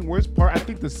 And I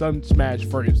think the son smashed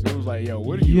first. It was like, yo,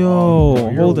 what are you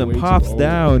on? Holding pops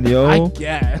down, yo. I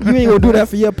guess. You ain't gonna do that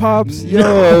for your pops?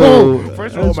 No. Yo.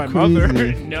 First of all, my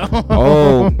mother. No.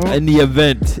 Oh, in the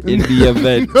event.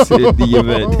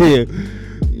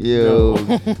 Yo.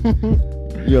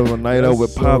 You have a night out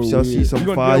with pops, y'all see some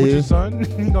fire. You gonna do it with your son?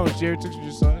 You gonna share pictures with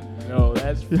your son? No,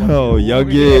 that's fucking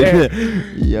youngin.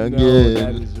 No,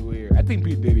 that is weird. I think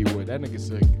P. Diddy would. That nigga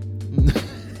sick.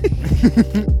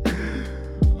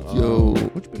 Yo,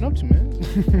 what you been up to, man?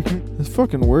 It's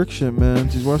fucking work shit, man.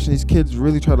 Just watching these kids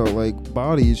really try to like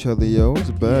body each other, yo. It's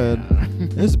bad.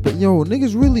 Yo,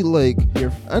 niggas really like.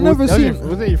 I never seen.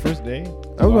 Was that your first day?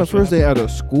 That was my first day out of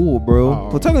school, bro.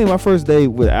 Well, technically my first day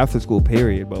with after school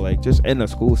period, but like just in a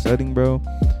school setting, bro.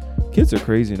 Kids are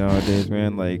crazy nowadays,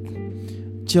 man. Like,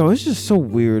 yo, it's just so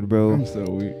weird, bro. I'm so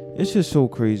weird. It's just so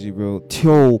crazy, bro.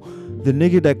 Yo, the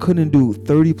nigga that couldn't do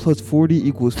 30 plus 40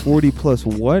 equals 40 plus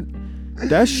what?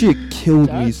 That shit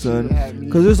killed me, son.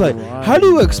 Because it's like, how do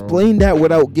you explain that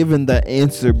without giving the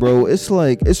answer, bro? It's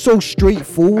like, it's so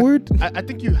straightforward. I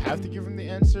think you have to give him the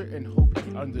answer and hope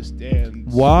he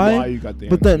understands why you got the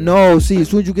answer. But then, as soon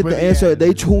as you get the answer,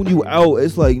 they tune you out.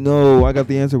 It's like, no, I got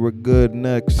the answer. We're good.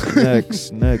 Next.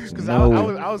 Because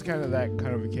no. I was kind of that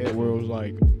kind of a kid where it was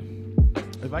like,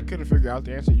 if I couldn't figure out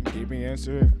the answer, you gave me an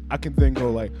answer, I can then go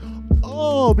like,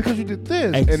 oh, because you did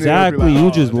this. Exactly.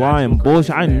 You just lying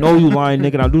bullshit. I know you lying,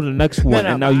 nigga. I'll do the next one.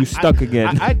 And now you stuck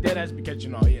again. I dead ass be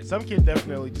catching on. Yeah, some kids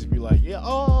definitely just be like, yeah,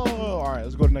 all right,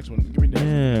 let's go to the next one. Give me the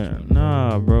next one.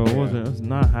 Nah, bro, it's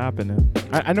not happening.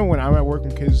 I know when I'm at work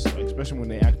with kids, like, especially when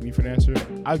they ask me for an answer,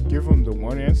 I give them the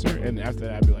one answer, and after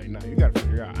that, I'd be like, nah, you gotta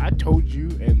figure out. I told you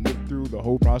and looked through the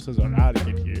whole process on how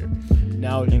to get here.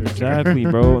 Now it's exactly,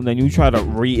 bro. And then you try to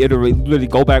reiterate, literally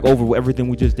go back over everything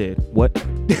we just did. What?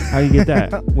 How you get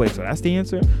that? Wait, so that's the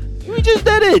answer? We just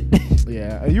did it.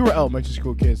 Yeah, you were elementary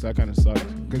school kids, so that kind of sucks.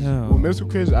 Because with middle school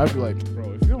kids, I'd be like,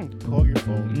 bro, if you don't pull out your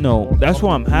phone. No, that's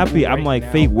why I'm happy. I'm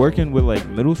like fake working with like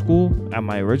middle school at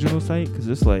my original site, because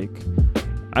it's like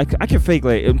I can fake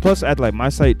like, and plus at like my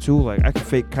site too, like I can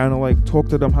fake kind of like talk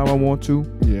to them how I want to.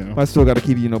 Yeah. But I still got to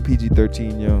keep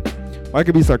PG-13, yo. I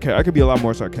could be sarcastic. I could be a lot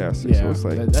more sarcastic. Yeah, so it's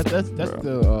like that's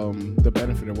the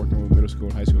benefit of working with middle school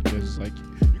and high school kids. It's like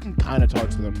you can kind of talk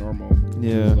to them normal.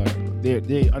 Yeah. Like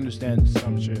they understand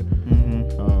some shit.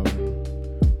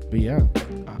 But yeah,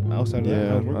 outside of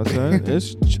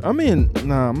that, I mean,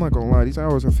 nah, I'm not gonna lie. These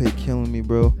hours are fake killing me,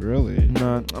 bro. Really?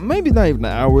 Nah, maybe not even the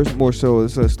hours. More so,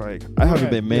 it's just like I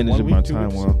haven't been managing my time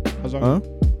well.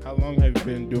 How long have you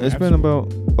been doing? It's been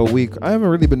about a week. I haven't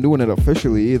really been doing it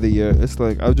officially either yet. It's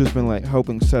like I've just been like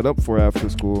helping set up for after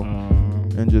school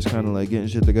and just kind of like getting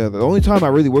shit together. The only time I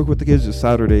really work with the kids is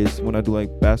Saturdays when I do like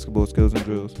basketball skills and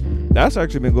drills. That's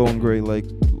actually been going great. Like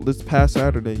this past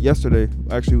yesterday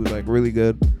actually was like really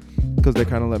good because they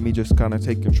kind of let me just kind of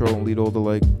take control and lead all the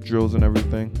like drills and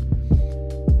everything.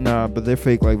 Nah, but they're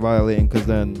fake like violating, because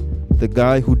then the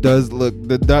guy who does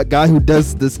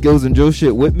the skills and drill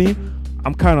shit with me,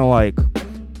 I'm kind of like,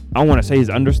 I don't want to say his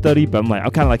understudy, but I'm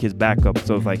kind of like his backup.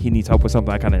 So if like he needs help with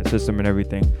something, I kind of assist him and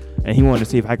everything. And he wanted to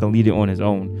see if I can lead it on his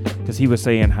own, because he was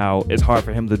saying how it's hard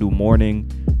for him to do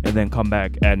morning and then come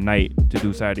back at night to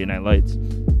do Saturday Night Lights.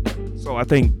 So I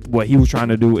think what he was trying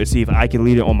to do is see if I can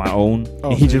lead it on my own.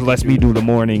 And he just lets me do the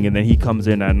morning, and then he comes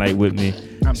in at night with me.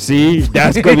 See,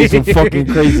 that's gonna be some fucking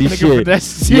crazy shit.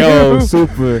 Yo,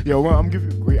 super. Yo, well, I'm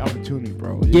giving you a great opportunity,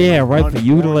 bro. Yeah, right, for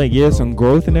you to like get some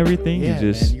growth and everything. Yeah,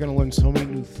 you just, man, you're gonna learn so many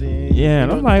new things. Yeah,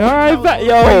 and I'm like, all right,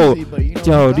 yo, these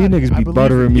niggas be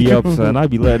buttering me up, son. I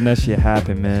be letting that shit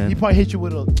happen, man. He probably hit you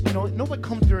with nobody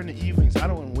comes during the evenings. I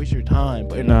don't want to waste your time,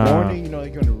 but in the morning, you're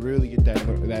gonna really get that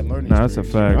learning. Nah, that's a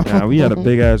fact. Nah, we had a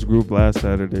big ass group last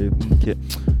Saturday.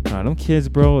 Them kids,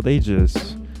 bro, they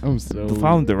just. The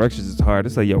following directions is hard.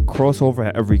 It's like, yo, crossover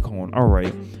at every cone. All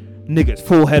right. Niggas,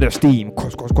 full head of steam.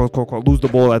 Cross. Lose the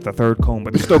ball at the third cone,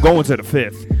 but they're still going to the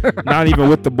fifth. Not even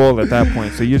with the ball at that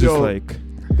point. So you're just like...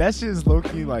 That shit is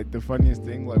low-key, like, the funniest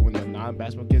thing, like, when the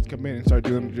non-basketball kids come in and start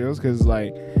doing the drills, because,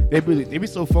 like, they be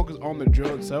so focused on the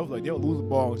drill itself, like, they'll lose the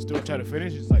ball and still try to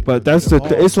finish. It's like... But that's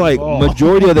it's like,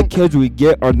 majority of the kids we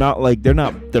get are not, like, they're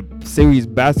not the serious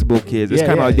basketball kids. It's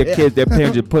kind of like the kids, their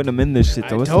parents just putting them in this shit.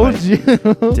 So I told you.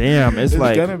 Damn, it's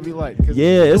like... It's gonna be like...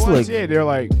 it's like... They're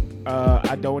like...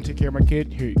 I don't want to take care of my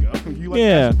kid. Here you go. You like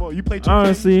basketball. You play 2K.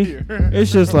 Honestly,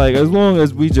 it's just like, as long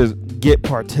as we just get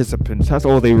participants, that's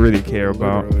all they really care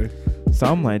about. Literally. So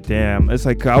I'm like, damn. It's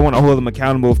like, I want to hold them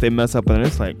accountable if they mess up, and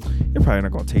it's like, you're probably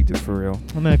not gonna take this for real.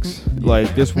 Next,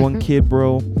 like this one kid,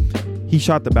 bro, he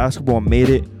shot the basketball and made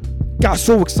it. Got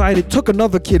so excited, took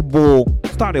another kid ball,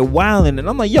 started wilding, and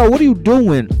I'm like, yo, what are you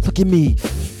doing? Look at me.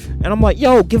 And I'm like,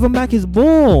 yo, give him back his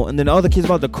ball. And then the other kid's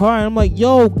about to cry. And I'm like,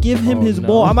 yo, give him his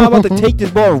ball. I'm about to take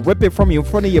this ball and rip it from you in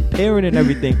front of your parent and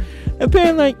everything. And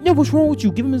parent like, yo, what's wrong with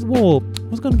you? Give him his ball. I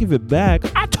was going to give it back.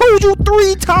 I told you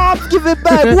 3 times, give it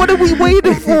back. What are we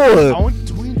waiting for? I want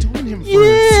to tween him first.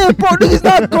 Yeah, bro, he's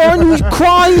not going. He's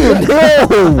crying.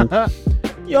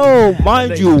 Yo,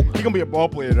 mind you. He's going to be a ball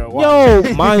player, though. Watch.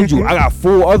 Yo, mind you, I got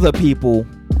 4 other people.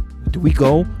 Do we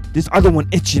go? This other one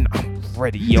itching. I'm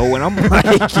ready, yo, and I'm like,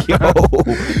 yo.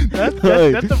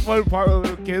 That's the fun part with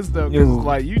little kids, though, because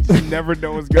like you just never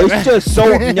know what's gonna happen. It's just so,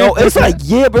 it's like,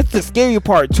 yeah, but it's the scary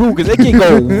part too, because it can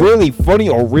go really funny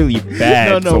or really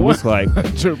bad. So it's like,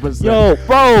 100%. Yo,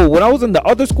 bro, when I was in the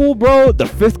other school, bro, the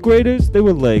 5th graders, they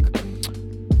were like,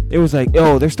 it was like,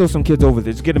 yo, there's still some kids over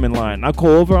there. Just get them in line. I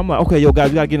call over. I'm like, okay, yo, guys,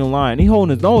 we got to get in line. He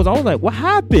holding his nose. I was like, what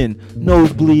happened?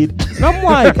 Nosebleed. And I'm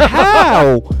like,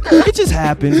 how? It just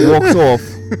happens. Walks off.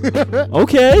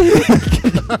 Okay.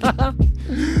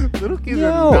 Little kids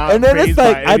are not and then it's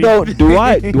like, I don't, do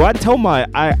I tell my,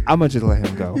 I'm going to just let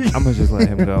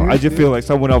him go. I just feel like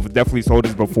someone else definitely saw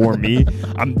this before me.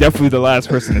 I'm definitely the last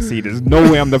person to see this. No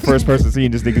way I'm the first person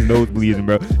seeing this nigga's nose bleeding,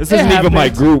 bro. This isn't even my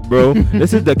group, bro.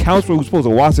 This is the counselor who's supposed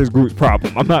to watch this group's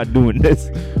problem. I'm not doing this.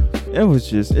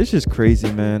 It's just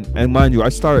crazy, man. And mind you, I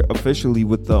start officially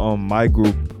with the my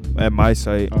group at my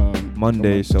site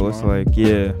Monday, so it's like,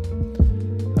 yeah.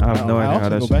 I have no idea how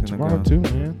that go shit's back gonna tomorrow go. too,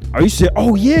 man. Are you serious?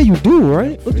 Oh yeah, you do,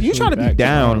 right? Look, you Officially trying to be back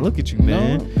down. tomorrow. Look at you,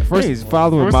 man. No, first- He's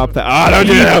following first- my plan. Ah, don't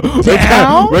do that.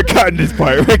 We're cutting this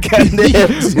part. We're cutting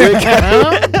it. We're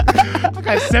cutting. I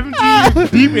got 17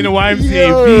 deep in the YMCA.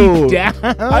 Yo. Beat down.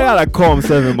 I gotta call him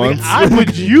 7 months. I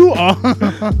put you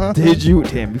on. Did you?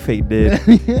 Damn, you fake dead.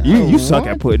 You suck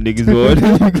at putting niggas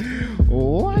on.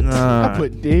 What? Nah. I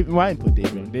put David. Well, I didn't put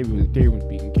David on. David was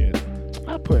beating kids.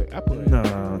 I put. No.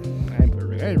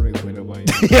 I ain't really put nobody.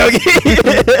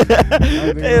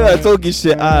 Hey, like talking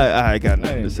shit. I got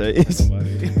nothing to say.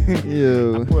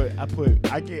 Yeah. Yeah.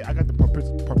 I got the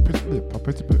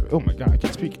participant. Oh my god, I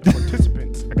can't speak.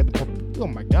 Participants. I got the. Oh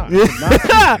my god.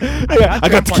 I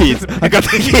got the kids. I got the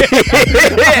kids.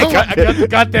 I got the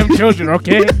goddamn children.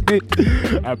 Okay.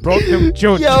 I brought them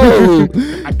children. Yo.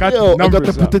 I got the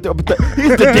numbers up. The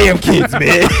damn kids,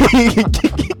 man.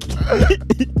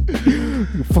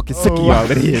 You fucking sick of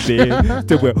y'all in here, man.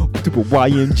 Stupid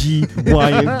YMG,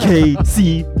 YMK,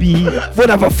 CB,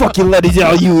 whatever fucking letters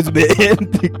y'all use, man.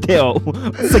 Yo,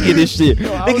 I'm sick of this shit.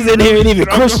 Niggas in here ain't even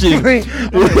Christian.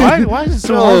 Why is it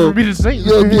so hard for me to say?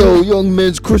 Young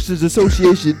Men's Christians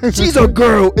Association. She's a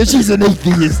girl and she's an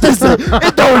atheist.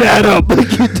 It don't add up.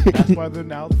 That's why they're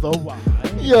now the Y.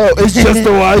 Yo, it's just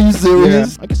the Y. You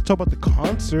serious? I guess to talk about the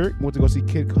concert. Went to go see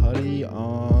Kid Cudi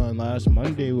on last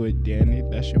Monday with Danny.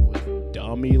 That shit was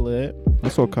dummy lit. I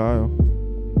saw Kyle.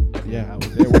 Yeah, I was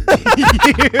there with you.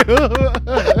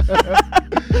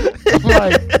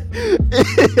 Like,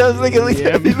 I was thinking,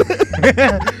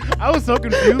 I was so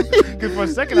confused because for a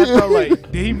second I felt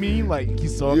like, did he mean like he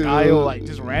saw Kyle like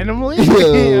just randomly?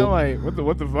 Yo. I'm like,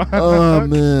 what the fuck? oh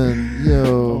man, I'm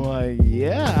yo. like,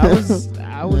 yeah,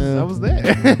 I was there.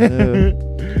 Yeah.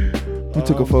 We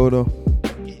took a photo.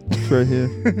 It's right here.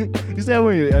 You said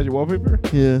when you had your wallpaper?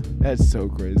 Yeah. That's so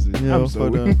crazy. Yeah. I'm so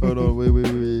Hold on. weak. Hold on.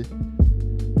 Wait.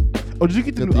 Oh, did you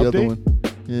get the Got new the other update? one.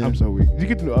 Yeah. I'm so weak. Did you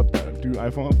get the new update? Do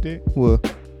iPhone update? What?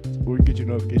 Where you get your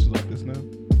notifications like this now?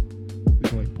 You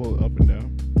can like pull it up and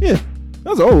down. Yeah.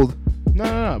 That's old.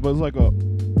 No. But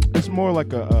it's more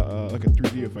like a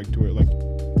 3D effect to it. Like,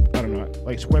 I don't know,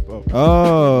 like swipe up.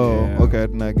 Oh. Yeah. Okay. I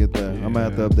did not get that. I'm gonna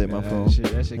have to update my phone.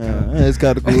 That shit kind of. It's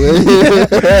kind of cool.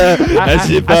 That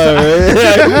shit fire,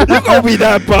 right? You gonna be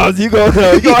that boss. You gonna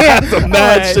have some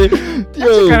mad shit.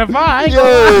 Yo, kind of fire. you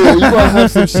gonna have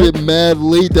some shit mad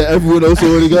late that everyone else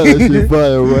already got. That shit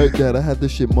fire, right? God, I had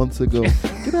this shit months ago.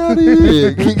 Get out of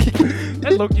here.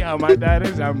 That's look how my dad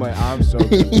is. I'm like, I'm so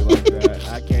good like that.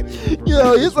 I can't even.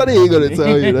 Yo, your son ain't gonna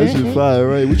tell you that shit fire,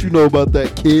 right? What you know about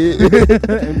that kid?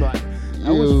 And like,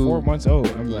 I was 4 months old.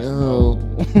 I'm like, oh.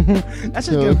 That's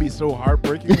just gonna be so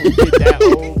heartbreaking when you get that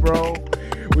old, bro.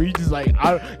 Where you just like,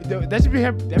 that should be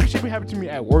happening to me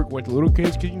at work with the little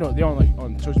kids, cause you know they're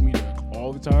on social media like,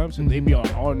 all the time, so they be on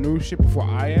all new shit before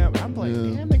I am. I'm like,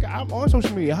 damn nigga, I'm on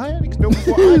social media. How y'all niggas know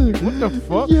before I do? What the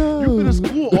fuck? Yo. You been in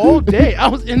school all day. I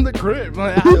was in the crib.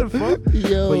 Like, how the fuck?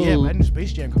 Yo. But yeah, that new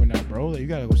Space Jam coming out, bro. Like, you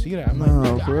gotta go see that. I'm like, Nah,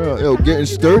 nigga, for I real. already Yo, getting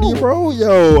sturdy, bro.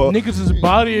 Yo. Niggas is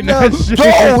bodying Yeah, that shit.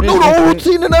 Yo, know the whole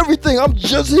routine and everything. I'm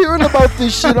just hearing about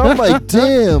this shit. I'm like,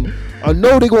 damn. I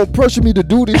know they gonna pressure me to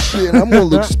do this shit, and I'm gonna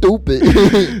look stupid.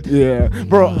 Yeah,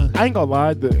 bro. I ain't gonna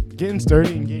lie. The getting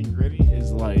sturdy and getting gritty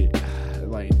is like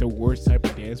the worst type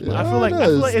of dance. But I feel like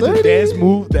it's a dance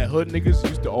move that hood niggas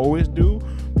used to always do,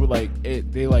 but like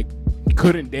they like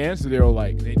couldn't dance, so they were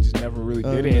like they just never really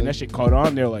did it, and that shit caught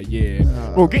on. They're like, yeah,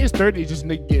 bro, getting sturdy is just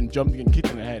nigga getting jumped and kicked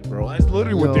in the head, bro. That's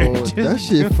literally what they're just that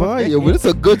shit fire. doing. But it's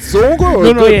a good song or No,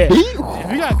 a good yeah. beat.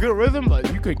 If you got good rhythm,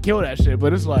 like you could kill that shit.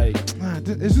 But it's like,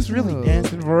 is this really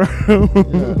dancing, bro?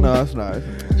 Yeah, no, it's not.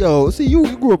 Yo, see,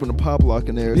 you grew up in a pop lock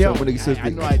in there. Yo, So when niggas I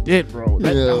know I did, bro.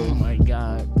 Yeah. Oh my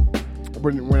god.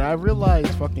 When I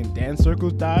realized fucking dance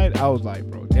circles died, I was like,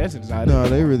 bro, dancing died. No,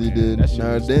 they really did. That shit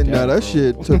was dead, that bro.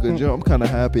 shit took a jump. I'm kind of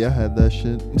happy I had that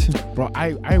shit. Bro,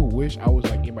 I wish I was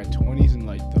like in my 20s and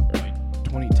like the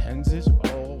 2010s is.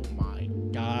 Oh my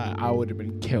god, I would have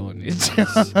been killing it.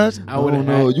 I would have.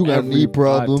 No, you got knee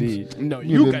problems. No,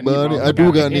 you got knee problems. I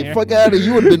do got knee. Fuck out of here.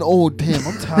 You would have been old. Damn,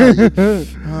 I'm tired.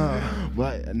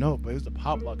 But no, but it was the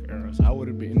pop lock era, so I would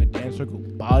have been in the dance circle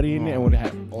bodying it and would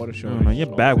have had all the shows. Your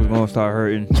back was gonna start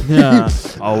hurting. Yeah.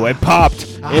 Oh, it popped.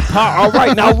 It popped. All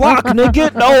right, now lock,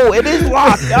 nigga. No, it is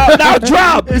locked. Now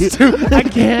drop. It's too. I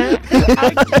can't.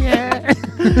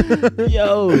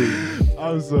 Yo.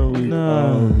 I'm so weak.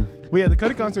 No. But yeah, the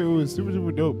Cudi concert was super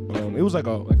dope. It was like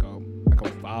a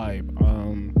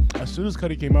vibe. As soon as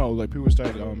Cudi came out, like people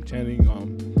started chanting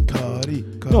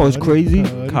Cudi. No, it's crazy.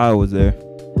 Cudi. Kyle was there.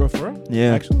 Real for real?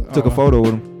 Yeah. Actually, Took a photo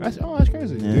with him. That's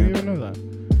crazy. Yeah. Didn't even know that.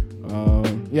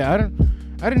 Yeah,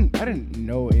 I didn't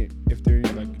know if there any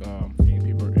like any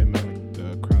people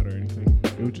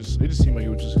it just seemed like it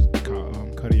was just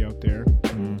Cudi out there.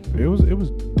 It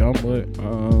was dumb lit.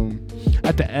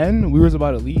 At the end, we was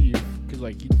about to leave because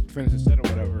like he finished his set or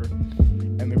whatever,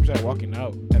 and we started walking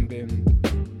out, and then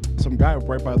some guy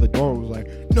right by the door was like,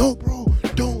 "No, bro,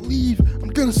 don't leave. I'm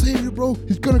gonna save you, bro.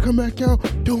 He's gonna come back out.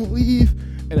 Don't leave."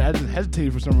 And I just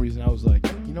hesitated for some reason. I was like,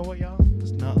 "You know what, y'all?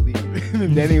 Let's not leave."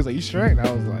 And then he was like, "You sure?" And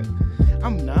I was like,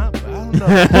 "I'm not, but I don't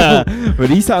know." But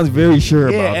he sounds very sure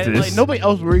about and this. like nobody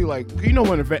else really like, you know,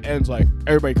 when the event ends, like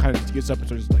everybody kind of just gets up and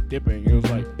starts like dipping. It was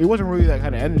like it wasn't really that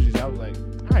kind of energy. So I was like,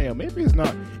 "Hi, maybe it's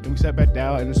not." And we sat back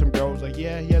down, and then some girl was like,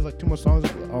 "Yeah, he has like 2 more songs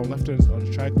left on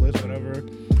his track list, whatever."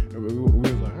 And we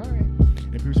was like, "All right."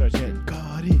 And people started saying,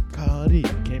 Cudi.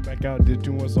 Came back out, did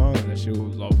 2 more songs, and that shit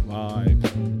was a vibe.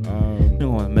 You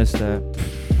don't want to miss that.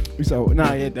 So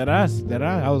that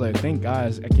I was like, thank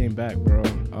God I came back, bro.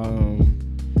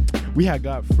 We had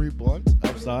got free blunts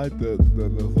outside the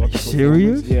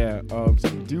serious? Yeah.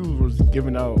 Some dude was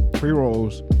giving out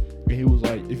pre-rolls, and he was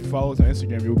like, if you follow us on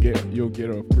Instagram, you'll get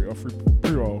a free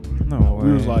pre-roll. No way.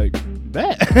 We was like,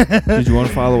 bet. Did you want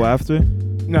to follow after?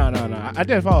 No. I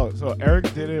didn't follow. So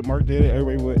Eric did it, Mark did it,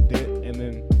 everybody did it, and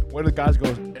then one of the guys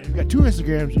goes, "Hey, you got 2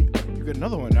 Instagrams, you got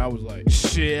another one." And I was like,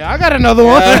 "Shit, I got another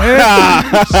one."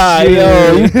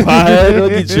 Yo, you fired.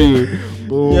 Look at you.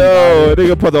 Boom, Yo,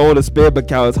 nigga put all the spam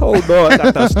accounts. Hold on, I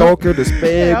got the stalker, the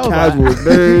spam, casual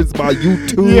nerds, my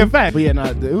YouTube. Yeah, in fact. But yeah,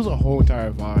 it was a whole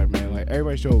entire vibe, man. Like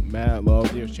everybody showed mad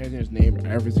love. They was changing his name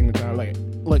every single time.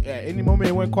 Like at any moment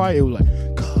it went quiet, it was like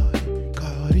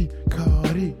Cudi.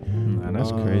 Man,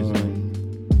 that's crazy.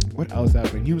 What else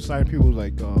happened? He was signing people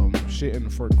like shit in the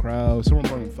front crowd. Someone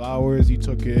brought him flowers. He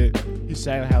took it. He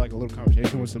sat and had like a little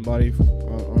conversation with somebody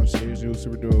on stage. It was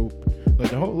super dope.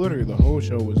 Like the whole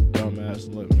show was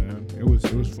dumbass lit, man. It was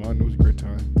fun. It was a great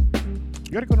time.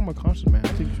 You gotta go to my concert, man. I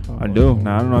think you should. I do.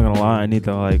 Nah, I'm not gonna lie. I need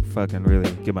to like fucking really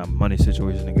get my money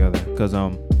situation together. Cause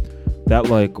that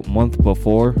like month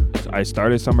before I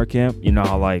started summer camp, you know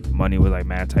how like money was like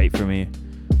mad tight for me,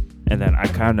 and then I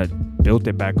kind of built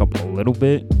it back up a little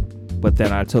bit, but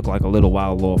then I took like a little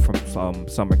while off from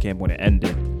summer camp when it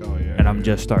ended. Oh yeah. And I'm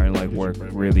just starting like work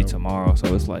really tomorrow,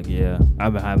 so it's like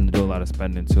I've been having to do a lot of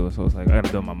spending too, so it's like I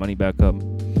gotta build my money back up.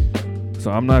 So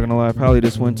I'm not gonna lie, probably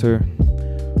this winter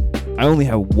I only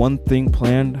have one thing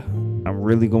planned I'm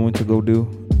really going to go do,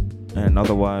 and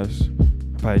otherwise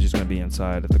I'm probably just gonna be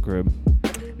inside at the crib.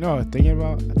 No, I think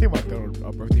about throwing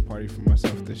a birthday party for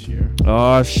myself this year.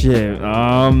 Oh shit!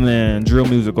 Oh man, drill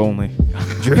music only.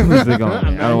 Drill music only.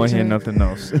 I don't want to hear nothing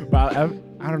else. But I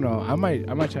don't know. I might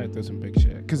try to throw some big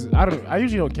shit. Cause I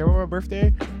usually don't care about my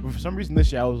birthday, but for some reason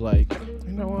this year I was like,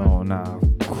 you know what? Oh nah,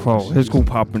 here's who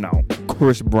popping out.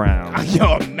 Chris Brown.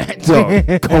 Yo, man.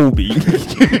 Kobe.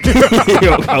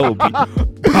 Yo, Kobe.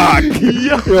 Pac.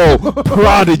 Yo,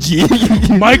 Prodigy.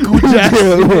 Michael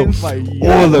Jackson. Like,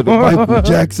 all of the Michael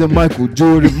Jackson, Michael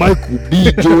Jordan, Michael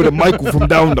B. Jordan, Michael from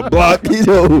down the block.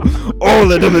 Yo,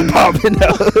 all of them is popping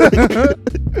out.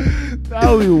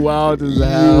 That would be wild as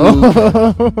hell.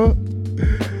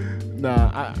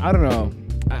 Nah, I don't know.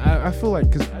 I feel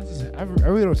like, cause I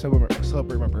really don't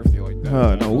celebrate my birthday like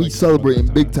that. No, we celebrating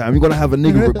big time. You're gonna have a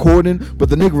nigga recording, but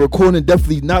the nigga recording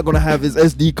definitely not gonna have his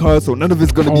SD card, so none of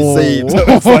it's gonna be saved. So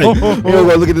it's like, you're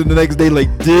gonna look at it the next day like,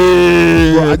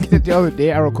 damn. Bro, I did it the other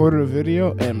day. I recorded a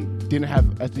video and didn't have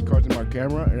SD cards in my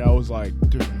camera, and I was like,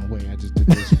 there's no way I just did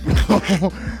this.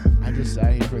 I just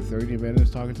sat here for 30 minutes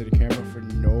talking to the camera for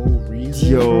no reason.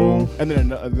 Yo. Bro. And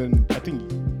then I think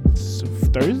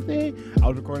Thursday, I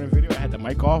was recording a video. I had the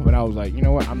mic off, and I was like, you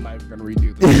know what? I'm not even gonna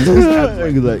redo this.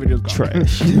 Like,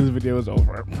 trash. This video is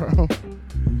over, bro.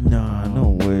 Nah,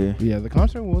 no way. Yeah, the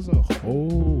concert was a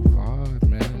whole vibe,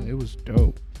 man. It was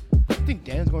dope. I think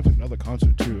Dan's going to another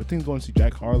concert too. I think he's going to see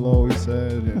Jack Harlow. He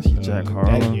said. And, Jack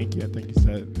Harlow. Daddy Yankee, I think he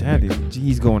said. Daddy,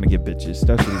 he's going to get bitches.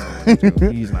 That's what he's going to do.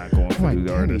 He's not going for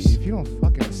the artists. If you don't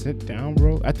fucking sit down,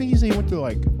 bro. I think he said he went to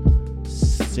like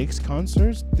 6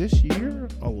 concerts this year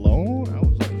alone. I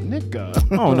was like,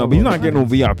 nigga. Oh no, but he's not getting no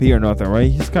VIP or nothing, right?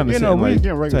 He's kind of sitting like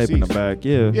type in the back.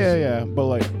 Yeah. Yeah. But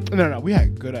like, no, we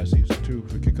had good ass seats too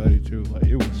for Kid Cudi too. Like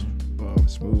it was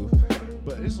smooth.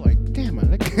 But it's like, damn,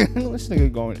 man, this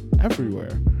nigga going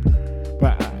everywhere.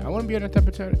 But I want to be on that type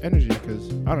of energy because,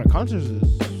 I don't know, concerts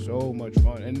is so much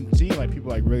fun. And seeing, like,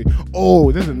 people, like, really...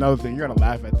 Oh, this is another thing. You're going to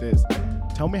laugh at this.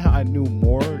 Tell me how I knew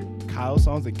more Kyle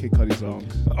songs than Kid Cudi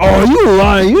songs. Oh, you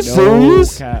lying? You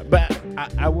serious? But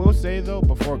I will say, though,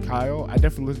 before Kyle, I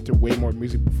definitely listened to way more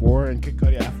music before. And Kid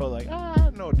Cudi, I felt like, I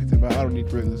don't know what to think about. I don't need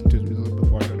to really listen to his music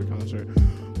before I go to the concert.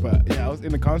 But, yeah, I was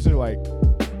in the concert, like...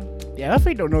 Yeah, that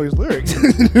fake don't know his lyrics.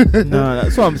 Nah,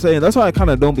 that's what I'm saying. That's why I kind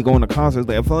of don't be going to concerts.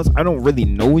 Like, unless I don't really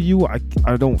know you, I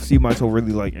don't see myself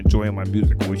really like enjoying my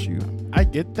music with you. I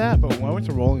get that, but when I went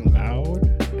to Rolling Loud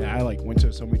and I like went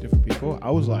to so many different people,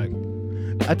 I was like,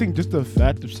 I think just the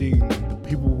fact of seeing the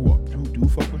people who do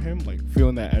fuck with him, like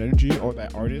feeling that energy, or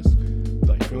that artist,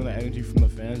 like feeling that energy from the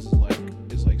fans, is like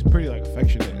it's pretty like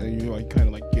affectionate, and you like kind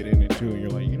of like get in it too, and you're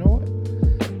like, you know what?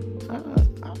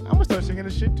 I'm gonna start singing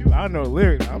this shit too. I don't know the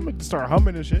lyrics. I'm gonna start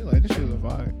humming this shit. Like, this shit is a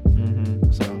vibe.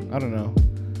 Mm-hmm. So I don't know.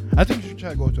 I think you should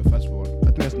try to go to a festival. I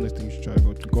think that's the next thing you should try to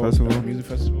go to. Festival? To a music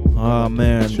festival. Oh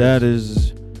man, that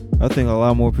is. I think a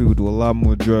lot more people do a lot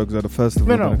more drugs at a festival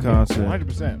than a concert.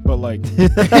 100%. But like,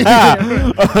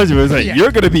 100%. Yeah.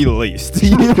 You're gonna be laced.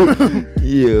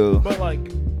 Yeah. But like,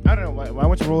 I don't know. When I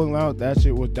went to Rolling Loud, that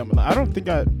shit was dumb. Like, I don't think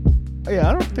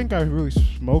I really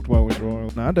smoked while I went to Rolling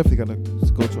Loud. Nah, I definitely gotta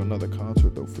go to another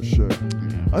concert though, for sure.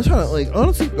 I was trying to, like,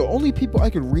 honestly, the only people I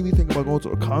could really think about going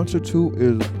to a concert to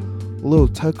is Lil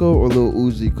Tecca or Lil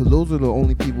Uzi, because those are the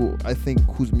only people I think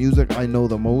whose music I know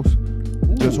the most,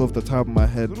 just off the top of my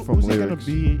head from Uzi lyrics.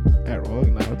 gonna be at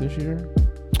Rolling Loud this year?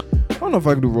 I don't know if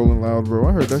I can do Rolling Loud, bro.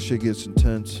 I heard that shit gets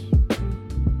intense.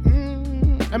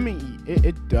 I mean,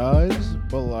 it does,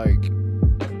 but like,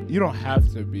 you don't have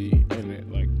to be in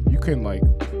it. Like, you can like,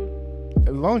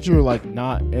 as long as you're like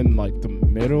not in like the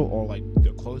middle or like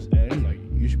the close end, like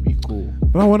you should be cool.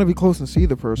 But I want to be close and see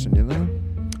the person, you know?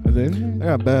 And then I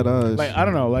got bad eyes. like, I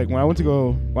don't know, like when I went to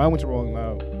Rolling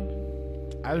Loud,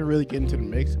 I didn't really get into the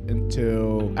mix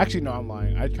until, actually no, I'm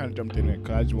lying. I kind of jumped in it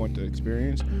because I just wanted the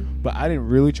experience, but I didn't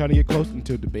really try to get close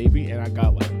until DaBaby, and I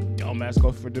got like dumbass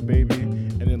close for DaBaby,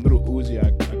 and then Lil Uzi, I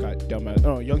got dumbass.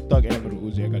 No, Young Thug and Lil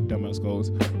Uzi, I got dumbass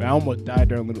close. But I almost died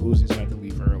during Lil Uzi, so I had to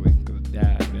leave early because of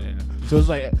that. Man. So it's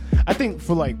like, I think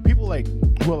for like people like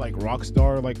who are like rock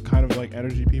star, like kind of like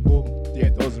energy people, yeah,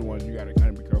 those are the ones you gotta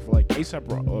kind of be careful. Like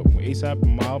ASAP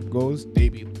Mob goes, they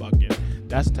be fucking.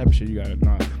 That's the type of shit you gotta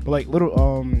not. But like not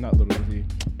Lil Uzi,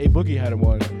 A Boogie had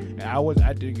one, and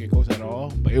I didn't get close at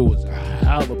all, but it was a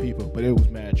hell of people, but it was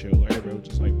mad chill. Like, everybody was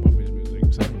just like bumping his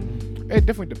music. So it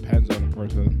definitely depends on the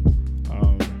person.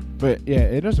 But yeah,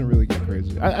 it doesn't really get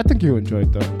crazy. I think you'll enjoy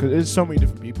it though, because there's so many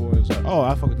different people. And it's like, oh,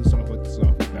 I fuck with this song, I fuck with this song, I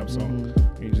fuck with that song.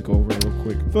 You just go over it real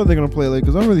quick. I feel like they're gonna play like,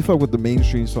 because I don't really fuck with the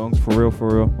mainstream songs for real.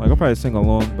 Like, I'll probably sing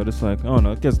along, but it's like, I don't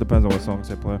know. I guess it depends on what songs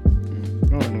they play. I don't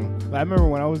know. Like, I remember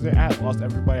when I was there, I had lost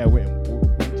everybody I went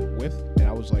with, and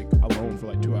I was like alone for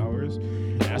like 2 hours.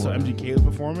 And I saw MGK was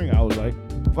performing. I was like,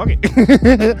 fuck it.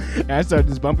 And I started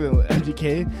just bumping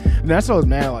MGK, and that's why I was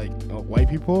mad like white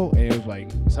people, and it was like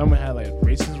someone had like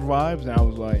racist vibes, and I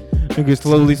was like, You can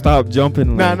slowly stop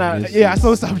jumping. Nah. Yeah, I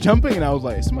slowly stopped jumping, and I was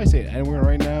like, somebody say anywhere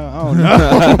right now? I don't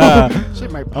know.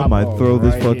 Shit might pop I might off throw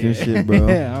this right fucking here. shit, bro.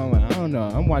 Yeah, I don't know.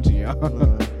 I'm watching y'all.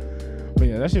 But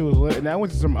yeah, that shit was lit. And I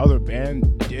went to some other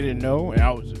band, didn't know, and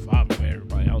I was just vibing with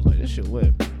everybody. I was like, this shit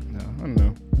lit. No, I don't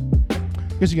know.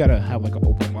 Guess you gotta have like an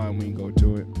open mind when you go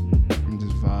to it and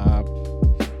just vibe.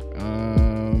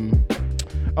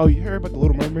 Oh, you heard about the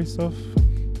Little Mermaid stuff?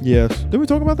 Yes. Did we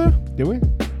talk about that? Did we?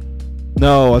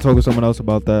 No, I talked to someone else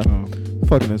about that. Oh.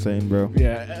 Fucking insane, bro.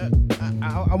 Yeah,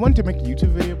 I wanted to make a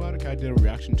YouTube video about it, 'cause I did a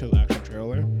reaction to the actual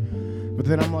trailer. But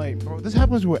then I'm like, bro, this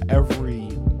happens with every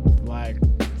black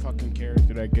fucking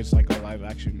character that gets like a live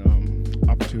action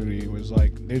opportunity. It was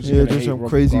like, they're just gonna just hate some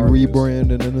crazy regardless.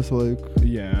 rebrand, and then it's like,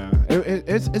 Yeah,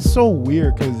 it's so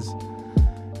weird, because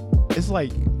it's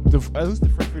like at least the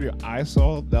first video I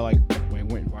saw that like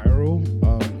went viral.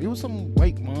 It was some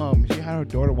white mom. She had her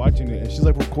daughter watching it, and she's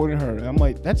like recording her. And I'm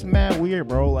like, that's mad weird,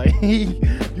 bro. Like,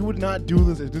 you would not do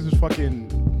this if this was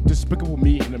fucking Despicable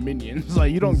Me and the Minions.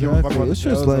 Like, you don't give a fuck about It's the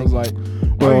just show. So like, it's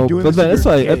why are you doing but this to then it's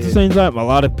your like at the kid? same time, a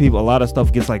lot of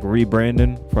stuff gets like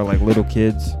rebranding for like little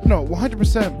kids. No,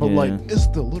 100%. But Yeah. like, it's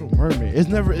the Little Mermaid. It's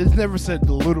never said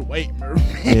the Little White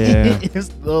Mermaid. Yeah. It's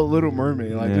the Little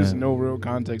Mermaid. Like, Yeah. there's no real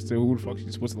context to who the fuck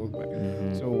she's supposed to look like.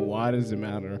 Mhm. So why does it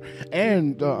matter?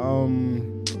 And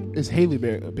it's Haley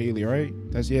Bailey, right?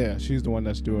 She's the one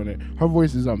that's doing it. Her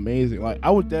voice is amazing. Like, I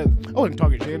wasn't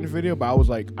talking shit in the video, but I was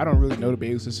like, I don't really know the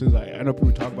Bailey sisters. Like, I know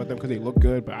people talk about them because they look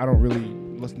good, but I don't really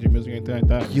listen to music or anything like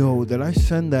that. Yo, did I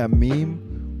send that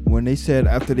meme when they said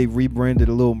after they rebranded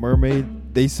a Little Mermaid,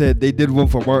 they said they did one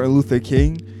for Martin Luther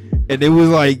King, and it was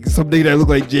like something that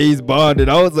looked like James Bond, and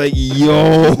I was like,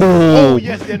 yo, Oh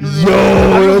yes, yeah, no. I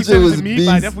don't know that if shit you was sent it to me,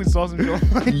 but I beast. definitely saw some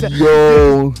shit like that.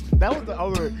 Yo, That was the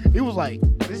other. It was like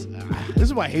this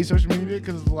is why I hate social media,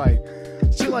 because it's like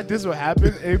shit like this would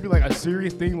happen. It'd be like a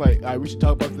serious thing. Like we should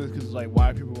talk about this because like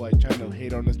why are people like trying to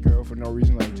hate on this girl for no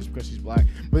reason, like just because she's black.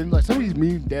 But then, like some of these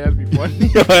memes, that'd be funny.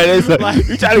 Like,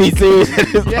 you trying to be serious?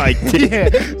 It's like,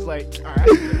 it's like, all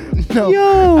right. No,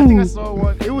 yo. I think I saw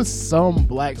one. It was some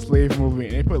black slave movie,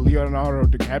 and they put Leonardo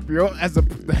DiCaprio as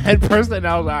the head person. And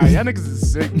I was like, y'all niggas is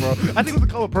sick, bro. I think it was The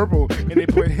Color Purple, and they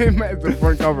put him as the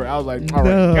front cover. I was like, all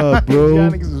right, nah, bro.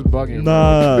 y'all niggas is bugging.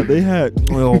 Nah, bro. they had,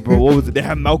 bro, what was it? They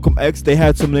had Malcolm X. They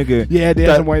had some nigga. Yeah, they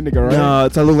had some white nigga, right? Nah,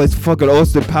 it looked like fucking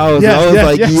Austin Powers. Yes, and I was yes,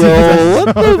 like, yes, yo, yes,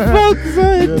 what the fuck,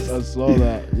 son? Yes, I saw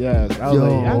that. Yes, I was Yo.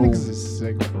 like, y'all niggas is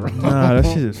sick, bro. Nah, that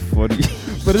shit is funny.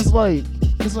 But it's like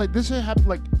this shit happened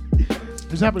like.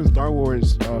 This happened in Star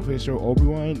Wars for the show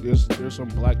Obi-Wan. There's some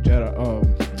black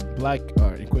Jedi, black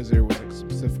Inquisitor with like a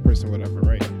specific person, whatever,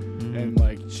 right? Mm-hmm. And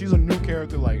like she's a new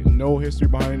character, like no history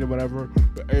behind it, whatever.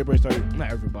 But everybody started,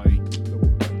 not everybody,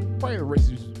 probably the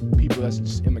racist people that's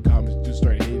just in the comments just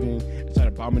started hating and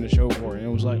started bombing the show for her. And it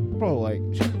was like, bro, like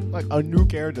she's like a new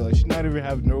character, like she's not even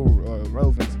have no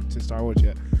relevance to Star Wars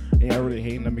yet. And y'all really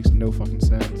hating, that makes no fucking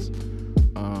sense.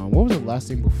 What was the last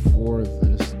thing before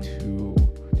this too?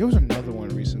 There was another one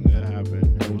recently that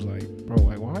happened. It was like, bro,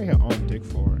 like, why are you on dick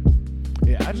for?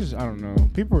 Yeah, I don't know.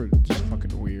 People are just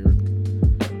fucking weird.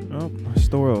 Oh, it's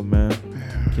the world, man.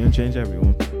 Can't change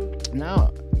everyone.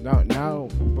 Now,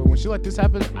 but when shit like this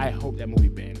happens, I hope that movie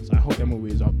bangs. I hope that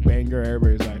movie is a banger.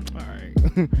 Everybody's like, all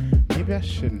right, maybe I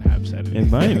shouldn't have said it. It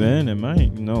might, man. It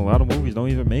might. You know, a lot of movies don't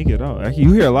even make it out. Actually,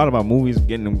 you hear a lot about movies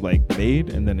getting like made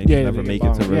and then they just never make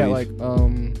it to release. Yeah, like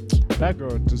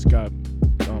Batgirl just got.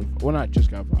 Well, not just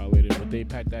got violated, but they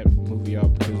packed that movie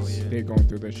up because they're going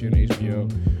through that shit on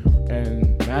HBO.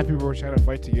 And mad people were trying to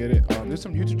fight to get it. There's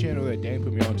some YouTube channel that Dan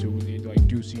put me onto where they like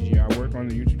do CGI work on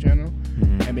the YouTube channel,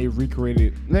 and they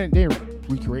recreated. They didn't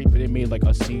recreate, but they made like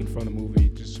a scene from the movie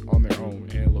just on their own,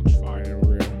 and it looks fire and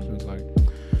real. So it's like,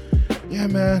 yeah,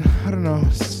 man. I don't know.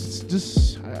 It's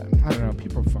just I don't know.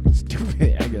 People are fucking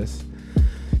stupid. I guess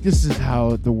this is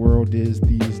how the world is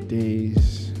these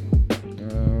days.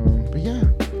 But yeah.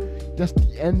 That's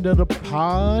the end of the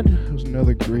pod. It was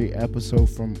another great episode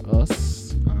from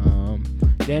us.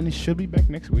 Danny should be back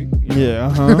next week. Yeah,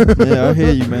 yeah, I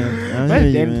hear you, man. I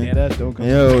hear you, man. Don't come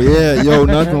yo,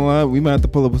 not gonna lie, we might have to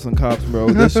pull up with some cops, bro.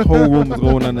 This whole room is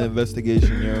going on an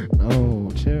investigation, yo.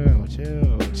 Oh, chill.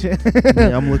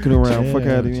 Yeah, I'm looking around. Fuck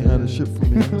out of here, had this shit for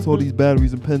me. What's all these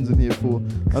batteries and pens in here for?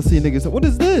 I see niggas. What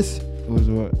is this?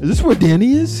 What? Is this where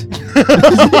Danny is?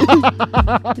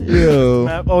 Yo.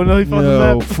 Map. Oh no, he found the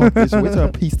map. Fuck this. Wait till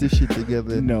I piece this shit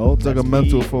together. No, it's like a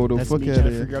mental photo. That's fuck me out of trying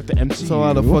to here. figure out the MCU. It's a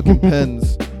lot of fucking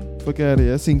pens. Fuck out of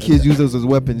here. I seen kids use those as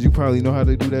weapons. You probably know how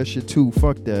to do that shit too.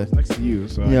 Fuck that. It's next to you,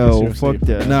 so yo, fuck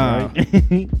that. Nah.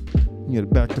 Right? You gotta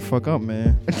back the fuck up,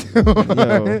 man.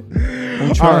 Yo.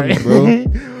 Don't try me, bro.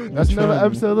 That's another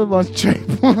episode of the Lunch Train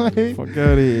Boy. Fuck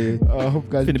out of here. Hope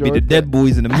you guys Finna be the dead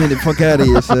boys in a minute. Fuck out of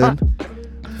here, son.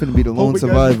 Finna be the lone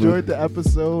survivor. Hope you guys enjoyed the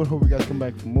episode. Hope you guys come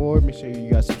back for more. Make sure you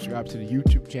guys subscribe to the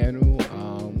YouTube channel.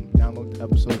 Download the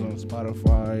episodes on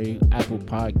Spotify, Apple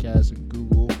Podcasts, and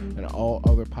Google, and all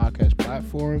other podcast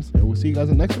platforms. And we'll see you guys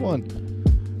in the next one.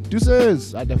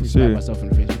 Deuces. I definitely smacked myself in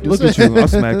the face. Deuces. Look at you. I'll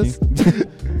smack you.